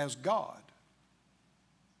this as God,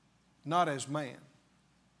 not as man.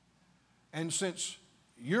 And since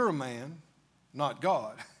you're a man, not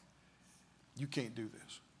God, you can't do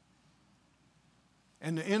this.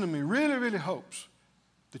 And the enemy really, really hopes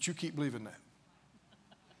that you keep believing that.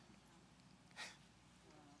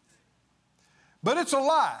 But it's a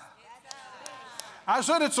lie. I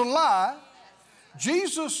said it's a lie.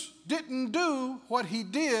 Jesus didn't do what he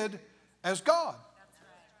did as God.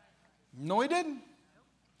 No, he didn't.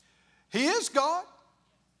 He is God.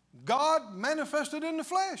 God manifested in the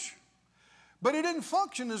flesh. But he didn't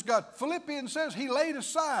function as God. Philippians says he laid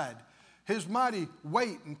aside his mighty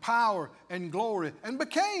weight and power and glory and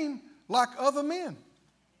became like other men.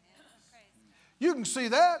 You can see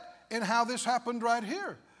that in how this happened right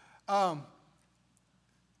here.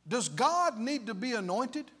 Does God need to be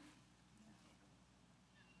anointed?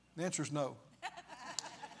 The answer is no.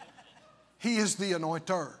 He is the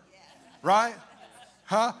anointer. Right?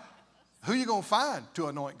 Huh? Who are you going to find to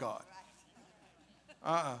anoint God?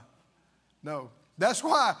 No. That's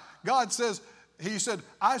why God says, he said,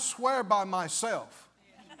 I swear by myself.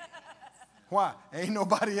 Why? Ain't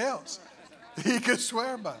nobody else he could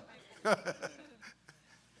swear by.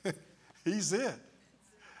 He's it.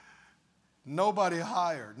 Nobody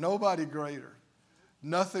higher, nobody greater,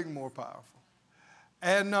 nothing more powerful.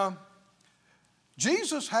 And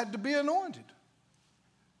Jesus had to be anointed,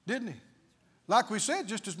 didn't he? Like we said,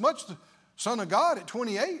 just as much the Son of God at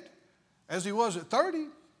 28 as he was at 30,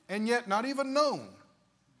 and yet not even known,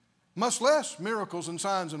 much less miracles and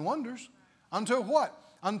signs and wonders, until what?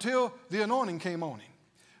 Until the anointing came on him.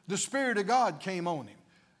 The Spirit of God came on him.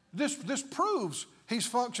 This proves he's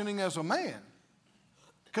functioning as a man.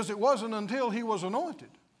 Because it wasn't until he was anointed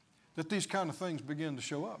that these kind of things begin to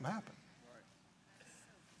show up and happen.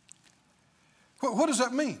 What does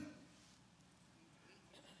that mean?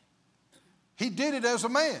 He did it as a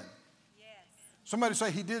man. Yes. Somebody say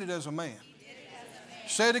he did it as a man.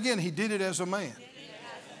 Say it again. He did it as a man.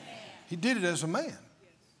 He did it as a man.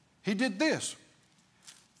 He did this.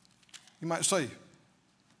 You might say,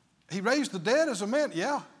 he raised the dead as a man?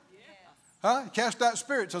 Yeah. Huh? He cast out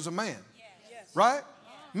spirits as a man. Right?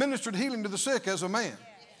 Ministered healing to the sick as a man.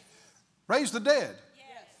 Raised the dead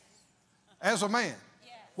as a man.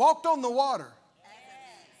 Walked on the water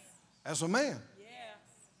as a man.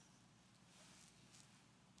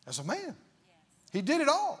 As a man. He did it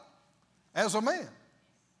all as a man.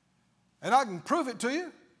 And I can prove it to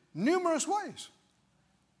you numerous ways.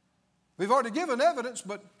 We've already given evidence,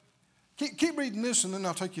 but keep reading this and then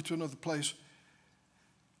I'll take you to another place.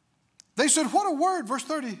 They said, what a word, verse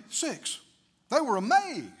 36. They were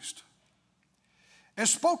amazed and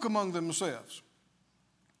spoke among themselves.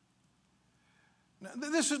 Now,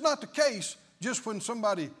 this is not the case just when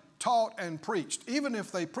somebody taught and preached, even if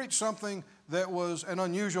they preached something that was an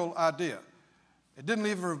unusual idea. It didn't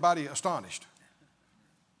leave everybody astonished.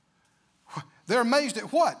 They're amazed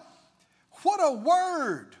at what? What a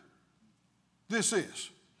word this is.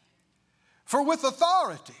 For with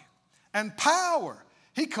authority and power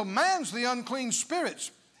he commands the unclean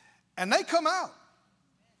spirits, and they come out.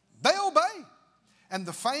 They obey. And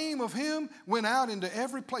the fame of him went out into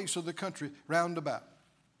every place of the country round about.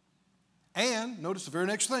 And, notice the very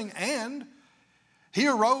next thing, and he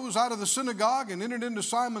arose out of the synagogue and entered into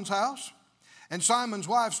Simon's house. And Simon's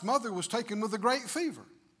wife's mother was taken with a great fever.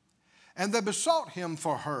 And they besought him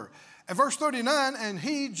for her. And verse 39, and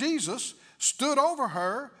he, Jesus, stood over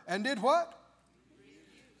her and did what?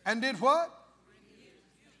 And did what?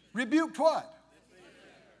 Rebuked what?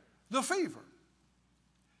 The fever.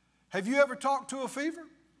 Have you ever talked to a fever?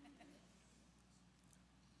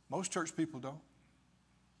 Most church people don't.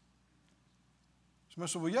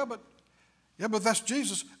 Somebody said, well, yeah, but that's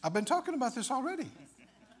Jesus. I've been talking about this already.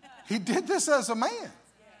 He did this as a man,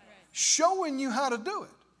 showing you how to do it,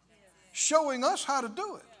 showing us how to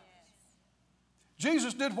do it.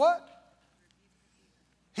 Jesus did what?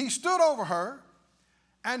 He stood over her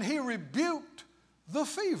and he rebuked the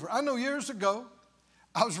fever. I know years ago,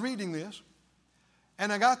 I was reading this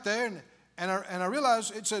and I got there and I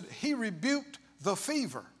realized it said he rebuked the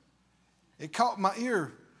fever. It caught my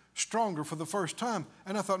ear stronger for the first time.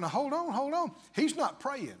 And I thought, now hold on. He's not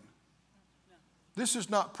praying. This is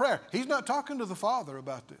not prayer. He's not talking to the Father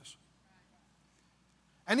about this.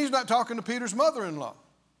 And he's not talking to Peter's mother-in-law.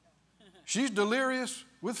 She's delirious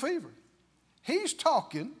with fever. He's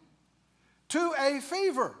talking to a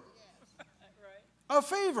fever. A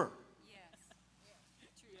fever.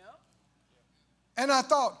 And I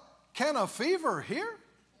thought, can a fever hear?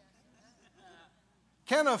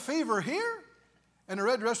 Can a fever hear? And I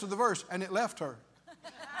read the rest of the verse, and it left her.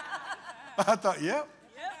 I thought, yep.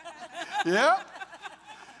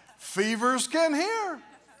 Fevers can hear.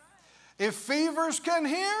 If fevers can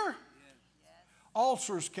hear,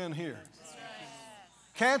 ulcers can hear.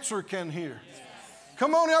 Cancer can hear.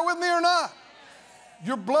 Come on, y'all with me or not?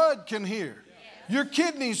 Your blood can hear. Your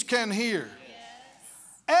kidneys can hear.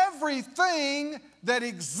 Everything that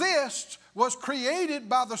exists was created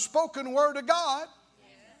by the spoken word of God.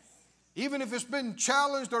 Even if it's been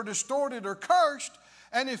challenged or distorted or cursed,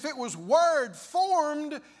 and if it was word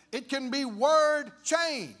formed, it can be word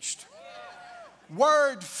changed,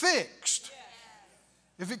 word fixed.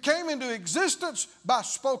 If it came into existence by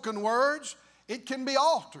spoken words, it can be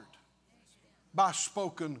altered by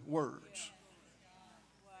spoken words.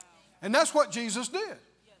 And that's what Jesus did.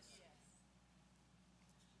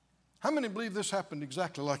 How many believe this happened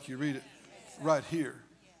exactly like you read it right here?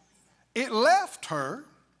 It left her.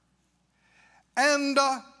 And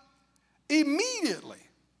immediately,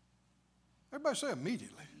 everybody say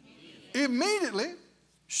immediately. Immediately,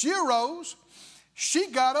 she arose,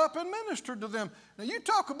 she got up and ministered to them. Now you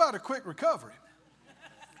talk about a quick recovery.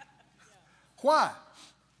 Why?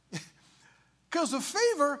 Because the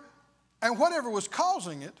fever and whatever was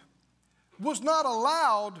causing it was not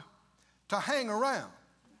allowed to hang around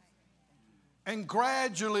and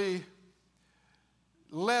gradually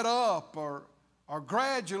let up or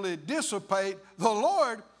gradually dissipate. The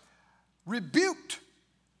Lord rebuked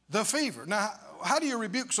the fever. Now, how do you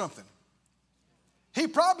rebuke something? He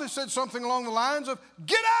probably said something along the lines of,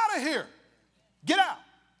 get out of here. Get out.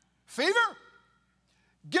 Fever,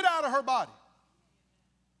 get out of her body.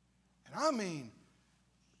 And I mean,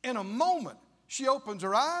 in a moment, she opens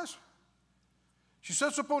her eyes. She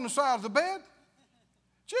sits up on the side of the bed.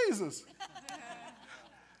 Jesus,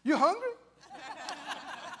 you hungry?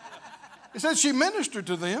 It says she ministered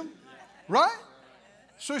to them, right?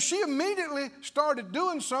 So she immediately started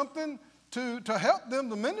doing something to help them,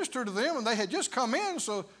 to minister to them, and they had just come in,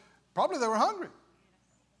 so probably they were hungry.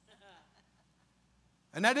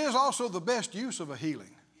 And that is also the best use of a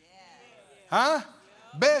healing. Huh?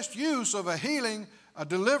 Best use of a healing, a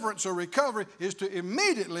deliverance, or recovery is to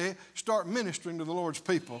immediately start ministering to the Lord's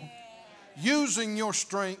people, using your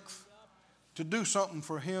strength to do something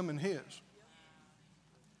for Him and His.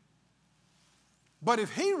 But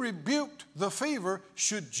if He rebuked the fever,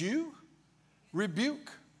 should you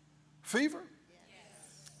rebuke fever?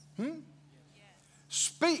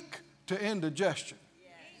 Speak to indigestion.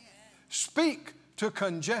 Speak to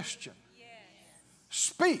congestion.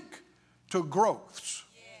 Speak to growths,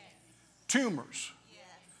 tumors.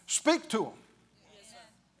 Speak to them.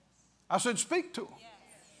 I said speak to them.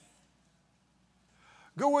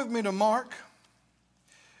 Go with me to Mark,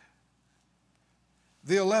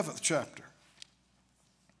 the 11th chapter.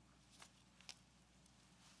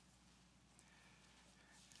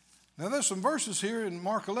 Now, there's some verses here in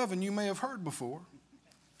Mark 11 you may have heard before,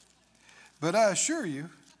 but I assure you,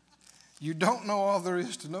 you don't know all there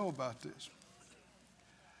is to know about this.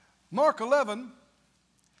 Mark 11,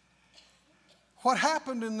 what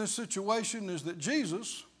happened in this situation is that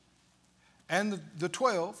Jesus and the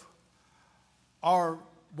 12 are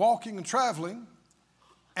walking and traveling,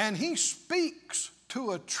 and He speaks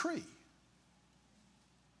to a tree.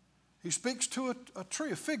 He speaks to a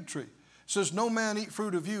tree, a fig tree. It says, no man eat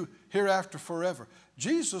fruit of you hereafter forever.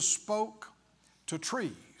 Jesus spoke to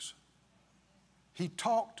trees. He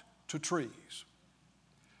talked to trees.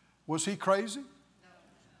 Was he crazy?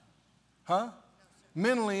 Huh?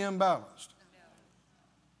 Mentally imbalanced.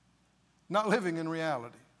 Not living in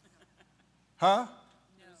reality. Huh?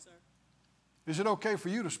 No, sir. Is it okay for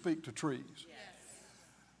you to speak to trees? Yes.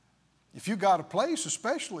 If you got a place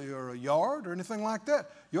especially, or a yard or anything like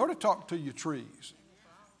that, you ought to talk to your trees.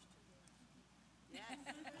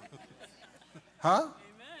 Huh?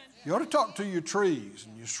 You ought to talk to your trees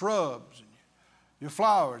and your shrubs and your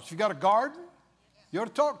flowers. If you got a garden, you ought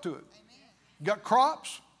to talk to it. You got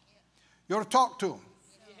crops, you ought to talk to them.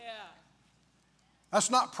 Yeah. That's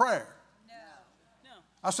not prayer. No.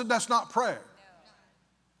 I said that's not prayer.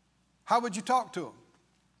 How would you talk to them?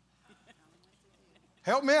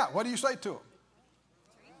 Help me out. What do you say to them?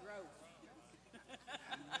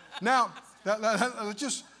 Now,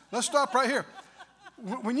 let's stop right here.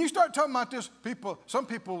 When you start talking about this, some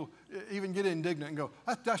people even get indignant and go,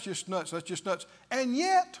 that's just nuts, that's just nuts. And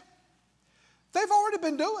yet, they've already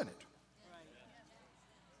been doing it.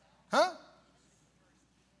 Huh?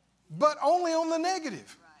 But only on the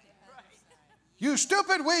negative. You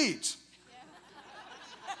stupid weeds.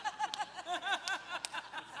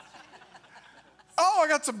 Oh, I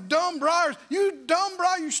got some dumb briars. You dumb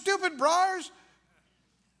briar, you stupid briars.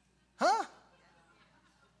 Huh?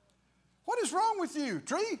 What is wrong with you,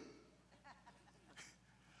 tree?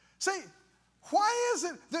 See, why is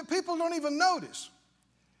it that people don't even notice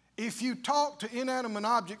if you talk to inanimate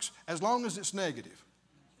objects as long as it's negative?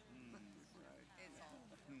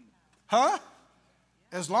 Huh?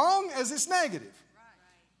 As long as it's negative.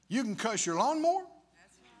 You can cuss your lawnmower.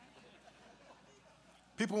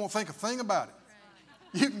 People won't think a thing about it.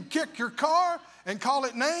 You can kick your car and call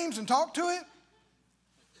it names and talk to it.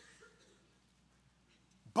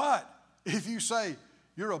 But if you say,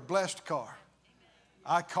 you're a blessed car,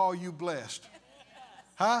 I call you blessed.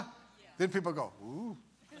 Huh? Then people go, ooh.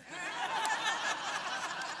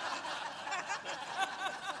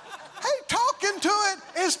 Hey, talking to it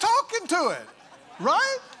is talking to it.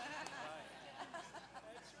 Right?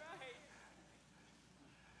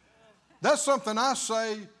 That's something I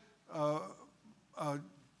say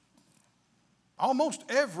almost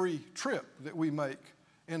every trip that we make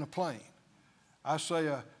in a plane. I say,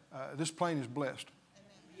 this plane is blessed.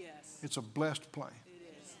 Yes. It's a blessed plane.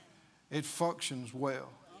 It is. It functions well.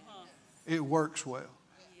 It works well.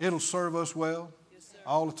 It'll serve us well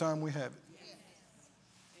all the time we have it.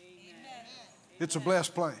 Amen. It's a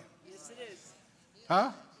blessed plane. Yes, it is.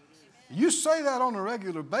 Huh? You say that on a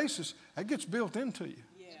regular basis, that gets built into you.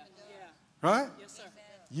 Yeah. Yeah. Right? Yes, sir.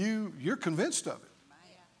 You're convinced of it.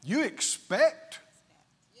 You expect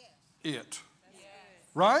it.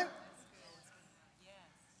 Right?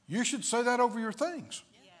 You should say that over your things.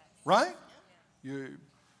 Right? Your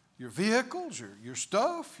vehicles, your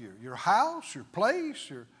stuff, your house, your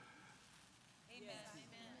place,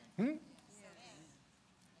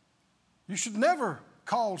 You should never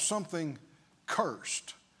call something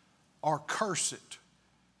cursed or curse it.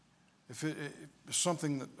 If it's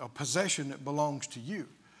something, a possession that belongs to you.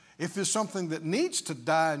 If it's something that needs to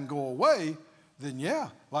die and go away, then yeah,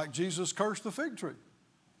 like Jesus cursed the fig tree.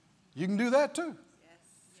 You can do that too.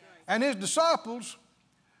 And his disciples,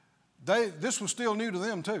 this was still new to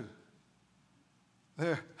them too.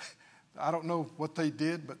 I don't know what they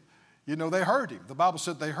did, but they heard him. The Bible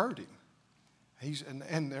said they heard him.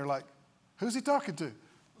 And they're like, who's he talking to?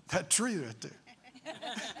 That tree right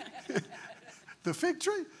there. The fig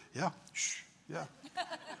tree? Yeah. Shh. Yeah.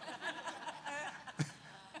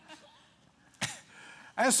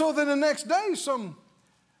 And so then the next day,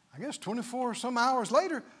 24 some hours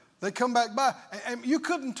later, they come back by. And you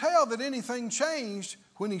couldn't tell that anything changed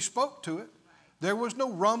when he spoke to it. There was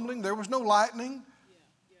no rumbling. There was no lightning.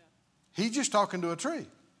 He's just talking to a tree.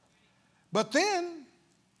 But then,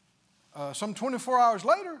 some 24 hours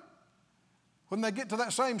later, when they get to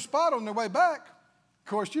that same spot on their way back, of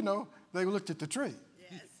course, they looked at the tree.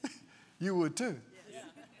 Yes. You would too.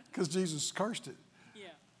 Because Jesus cursed it. Yeah.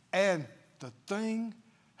 And the thing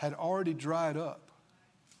had already dried up.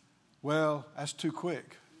 Well, that's too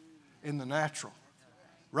quick in the natural.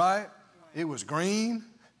 Right? It was green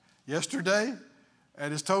yesterday,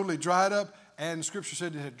 and it's totally dried up. And the scripture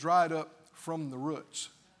said it had dried up from the roots.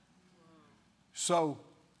 So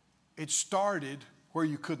it started where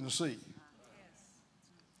you couldn't see.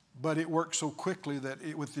 But it worked so quickly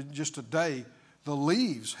that within just a day, the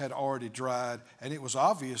leaves had already dried, and it was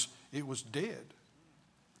obvious it was dead.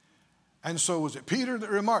 And so was it Peter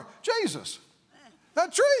that remarked, Jesus,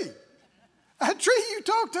 that tree you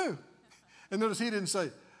talked to. And notice he didn't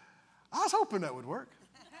say, I was hoping that would work.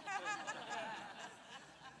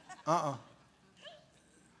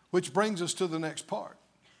 Which brings us to the next part.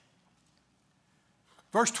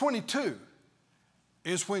 Verse 22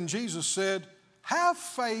 is when Jesus said, have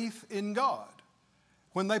faith in God.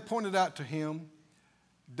 When they pointed out to him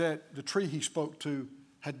that the tree he spoke to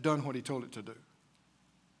had done what he told it to do.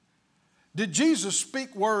 Did Jesus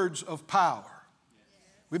speak words of power?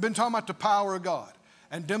 We've been talking about the power of God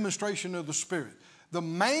and demonstration of the Spirit. The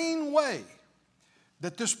main way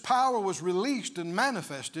that this power was released and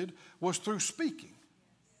manifested was through speaking.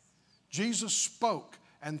 Jesus spoke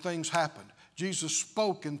and things happened. Jesus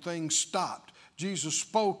spoke and things stopped. Jesus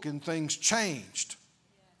spoke and things changed.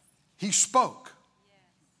 He spoke.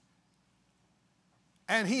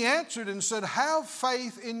 And he answered and said, have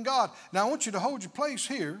faith in God. Now I want you to hold your place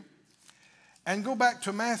here and go back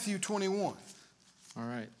to Matthew 21. All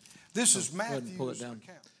right. This is Go ahead and pull it Matthew's down.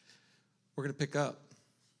 account. We're going to pick up.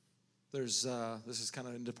 This is kind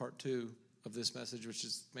of into part 2 of this message, which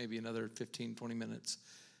is maybe another 15, 20 minutes.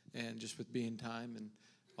 And just with being time and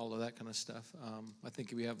all of that kind of stuff, I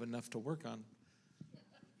think we have enough to work on.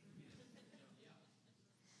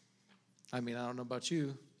 I mean, I don't know about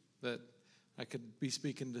you, but I could be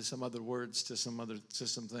speaking to some other words to some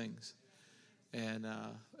things, and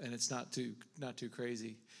it's not too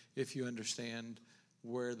crazy if you understand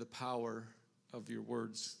where the power of your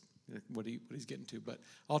words, what he's getting to. But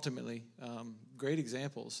ultimately, great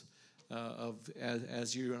examples of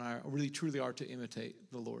as you and I really truly are to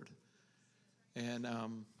imitate the Lord, and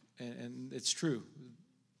it's true.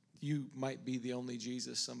 You might be the only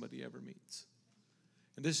Jesus somebody ever meets,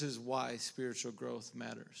 and this is why spiritual growth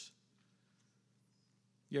matters.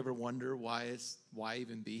 You ever wonder why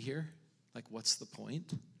even be here? Like, what's the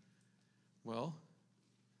point? Well,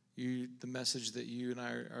 the message that you and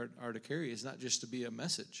I are to carry is not just to be a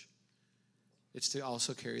message. It's to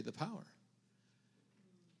also carry the power,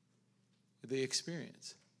 the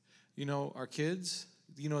experience. You know, our kids,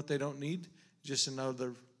 you know what they don't need? Just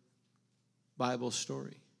another Bible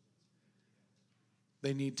story.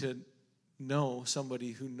 They need to know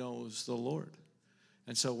somebody who knows the Lord.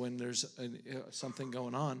 And so when there's something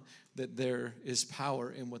going on, that there is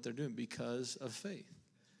power in what they're doing because of faith.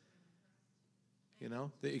 You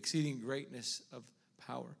know, the exceeding greatness of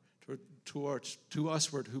power to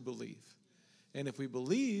usward who believe. And if we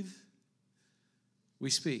believe, we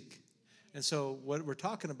speak. And so what we're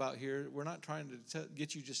talking about here, we're not trying to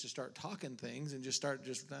get you just to start talking things and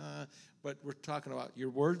but we're talking about your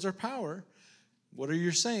words are power. What are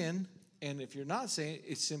you saying? And if you're not saying it,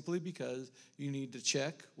 it's simply because you need to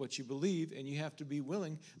check what you believe, and you have to be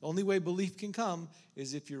willing. The only way belief can come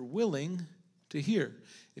is if you're willing to hear.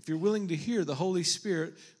 If you're willing to hear, the Holy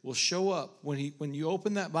Spirit will show up. When you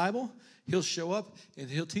open that Bible, he'll show up and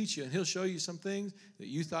he'll teach you, and he'll show you some things that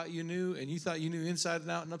you thought you knew, and you thought you knew inside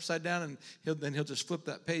and out and upside down, and he'll just flip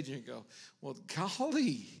that page and you go, well,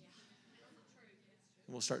 golly.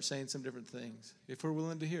 And we'll start saying some different things if we're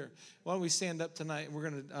willing to hear. Why don't we stand up tonight, and we're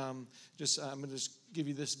going to I'm going to just give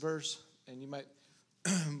you this verse, and you might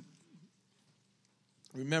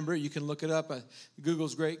remember. You can look it up.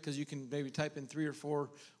 Google's great because you can maybe type in 3 or 4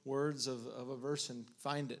 words of a verse and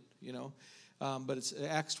find it, you know. But it's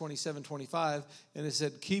Acts 27:25, and it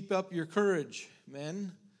said, keep up your courage,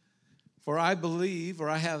 men, for I believe, or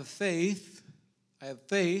I have faith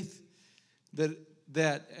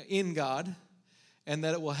that in God, and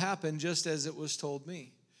that it will happen just as it was told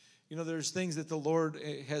me. You know, there's things that the Lord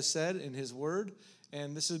has said in his word,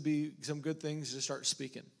 and this would be some good things to start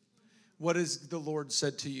speaking. What has the Lord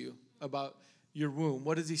said to you about your womb?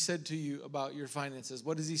 What has he said to you about your finances?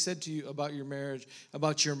 What has he said to you about your marriage,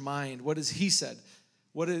 about your mind? What has he said?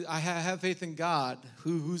 I have faith in God,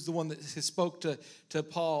 who's the one that spoke to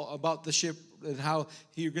Paul about the ship and how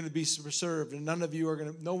you're going to be preserved, and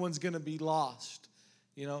no one's going to be lost.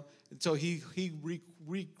 You know, and so he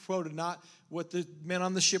re-quoted not what the men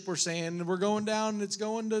on the ship were saying. We're going down, and it's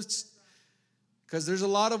going to, because there's a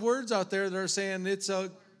lot of words out there that are saying it's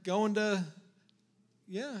going to,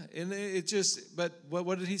 yeah, and it just, but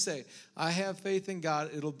what did he say? I have faith in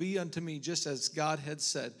God. It'll be unto me just as God had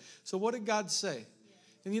said. So what did God say?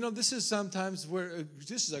 And you know, this is sometimes where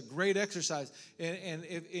this is a great exercise. And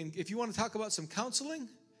if you want to talk about some counseling,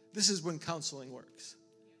 this is when counseling works.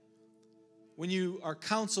 When you are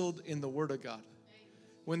counseled in the Word of God.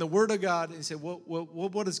 When the Word of God, and you say,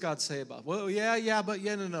 what does God say about? Well,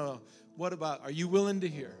 no. What about, are you willing to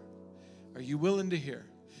hear? Are you willing to hear?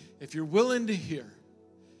 If you're willing to hear,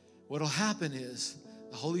 what will happen is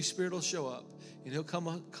the Holy Spirit will show up, and he'll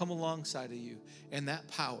come alongside of you, and that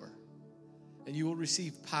power And you will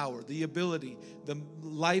receive power, the ability, the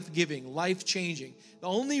life-giving, life-changing. The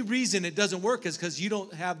only reason it doesn't work is because you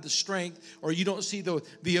don't have the strength or you don't see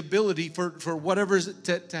the ability for whatever's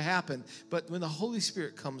to happen. But when the Holy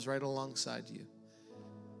Spirit comes right alongside you,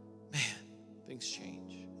 man, things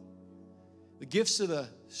change. The gifts of the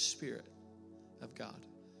Spirit of God.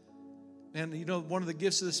 Man, you know, one of the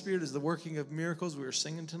gifts of the Spirit is the working of miracles. We were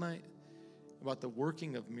singing tonight about the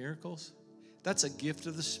working of miracles. That's a gift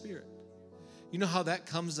of the Spirit. You know how that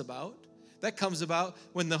comes about? That comes about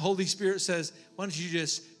when the Holy Spirit says, why don't you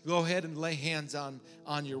just go ahead and lay hands on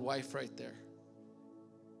your wife right there.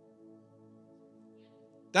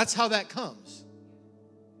 That's how that comes.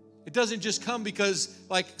 It doesn't just come because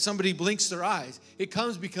like somebody blinks their eyes. It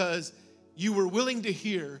comes because you were willing to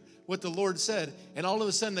hear what the Lord said, and all of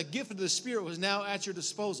a sudden the gift of the Spirit was now at your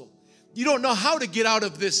disposal. You don't know how to get out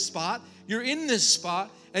of this spot. You're in this spot,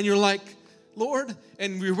 and you're like, Lord,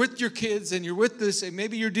 and you're with your kids, and you're with this, and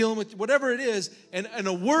maybe you're dealing with whatever it is, and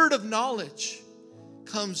a word of knowledge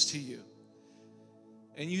comes to you.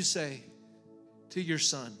 And you say to your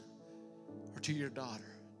son or to your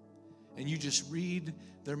daughter, and you just read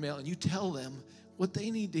their mail, and you tell them what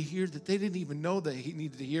they need to hear that they didn't even know they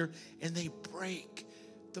needed to hear, and they break.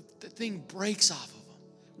 The thing breaks off of them.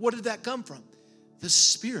 What did that come from? The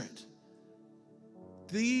Spirit.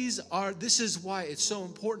 This is why it's so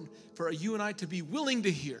important for you and I to be willing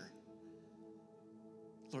to hear.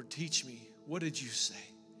 Lord, teach me. What did you say?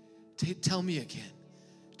 Tell me again.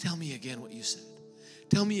 Tell me again what you said.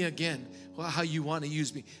 Tell me again how you want to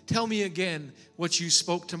use me. Tell me again what you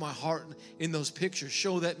spoke to my heart in those pictures.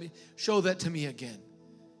 Show that to me again.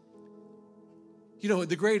 You know,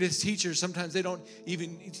 the greatest teachers, sometimes they don't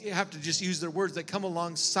even have to just use their words. They come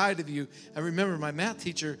alongside of you. I remember my math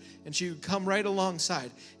teacher, and she would come right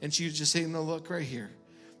alongside, and she would just say, no, look right here.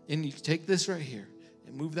 And you take this right here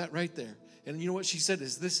and move that right there. And you know what she said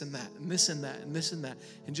is this and that, and this and that, and this and that.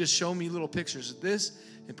 And just show me little pictures of this,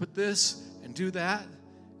 and put this, and do that.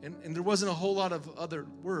 And there wasn't a whole lot of other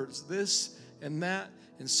words. This and that,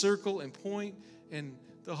 and circle and point. And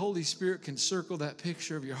the Holy Spirit can circle that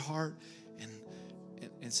picture of your heart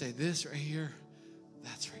and say, this right here,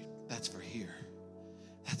 that's for here. That's for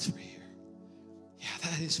here. Yeah,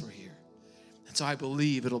 that is for here. And so I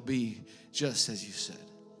believe it'll be just as you said.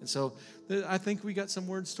 And so I think we got some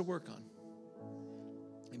words to work on.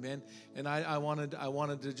 Amen. And I wanted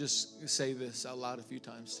to just say this out loud a few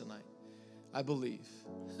times tonight. I believe.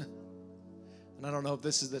 And I don't know if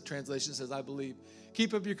this is the translation that says, I believe.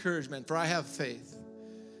 Keep up your courage, men, for I have faith.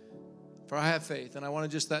 For I have faith. And I want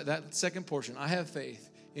to just, that second portion, I have faith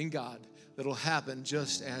in God that will happen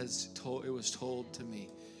just as it was told to me.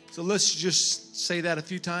 So let's just say that a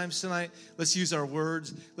few times tonight. Let's use our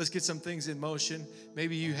words. Let's get some things in motion.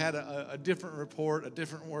 Maybe you had a different report, a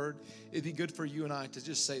different word. It'd be good for you and I to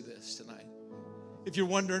just say this tonight. If you're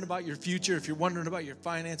wondering about your future, if you're wondering about your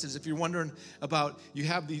finances, if you're wondering about you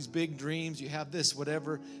have these big dreams, you have this,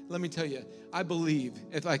 whatever, let me tell you, I believe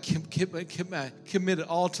if I commit it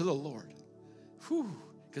all to the Lord,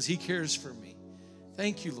 because He cares for me.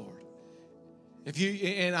 Thank you, Lord.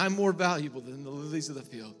 And I'm more valuable than the lilies of the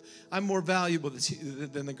field. I'm more valuable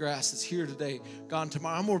than the grass that's here today, gone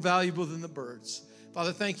tomorrow. I'm more valuable than the birds.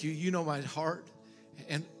 Father, thank you. You know my heart.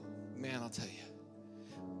 And man, I'll tell you.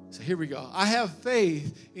 So here we go. I have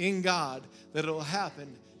faith in God that it'll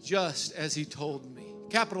happen just as He told me.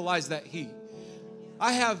 Capitalize that He.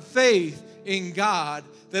 I have faith in God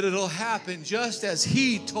that it'll happen just as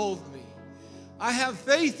He told me. I have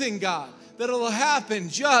faith in God that it'll happen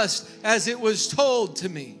just as it was told to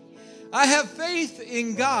me. I have faith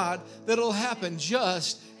in God that it'll happen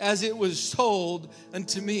just as it was told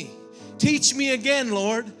unto me. Teach me again,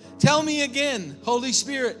 Lord. Tell me again, Holy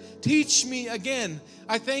Spirit. Teach me again.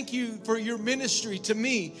 I thank you for your ministry to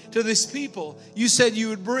me, to this people. You said you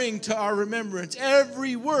would bring to our remembrance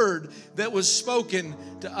every word that was spoken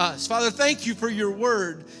to us. Father, thank you for your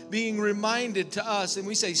word being reminded to us. And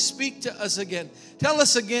we say, speak to us again. Tell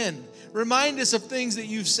us again. Remind us of things that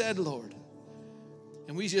you've said, Lord.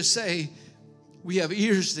 And we just say, we have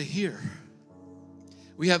ears to hear.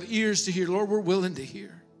 We have ears to hear. Lord, we're willing to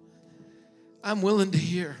hear. I'm willing to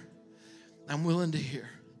hear. I'm willing to hear.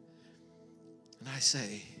 And I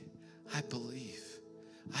say, I believe,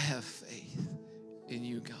 I have faith in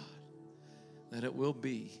you, God, that it will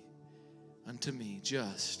be unto me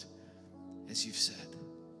just as you've said.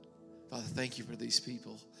 Father, thank you for these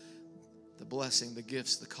people, the blessing, the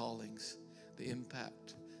gifts, the callings, the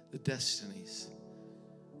impact, the destinies,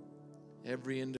 every individual.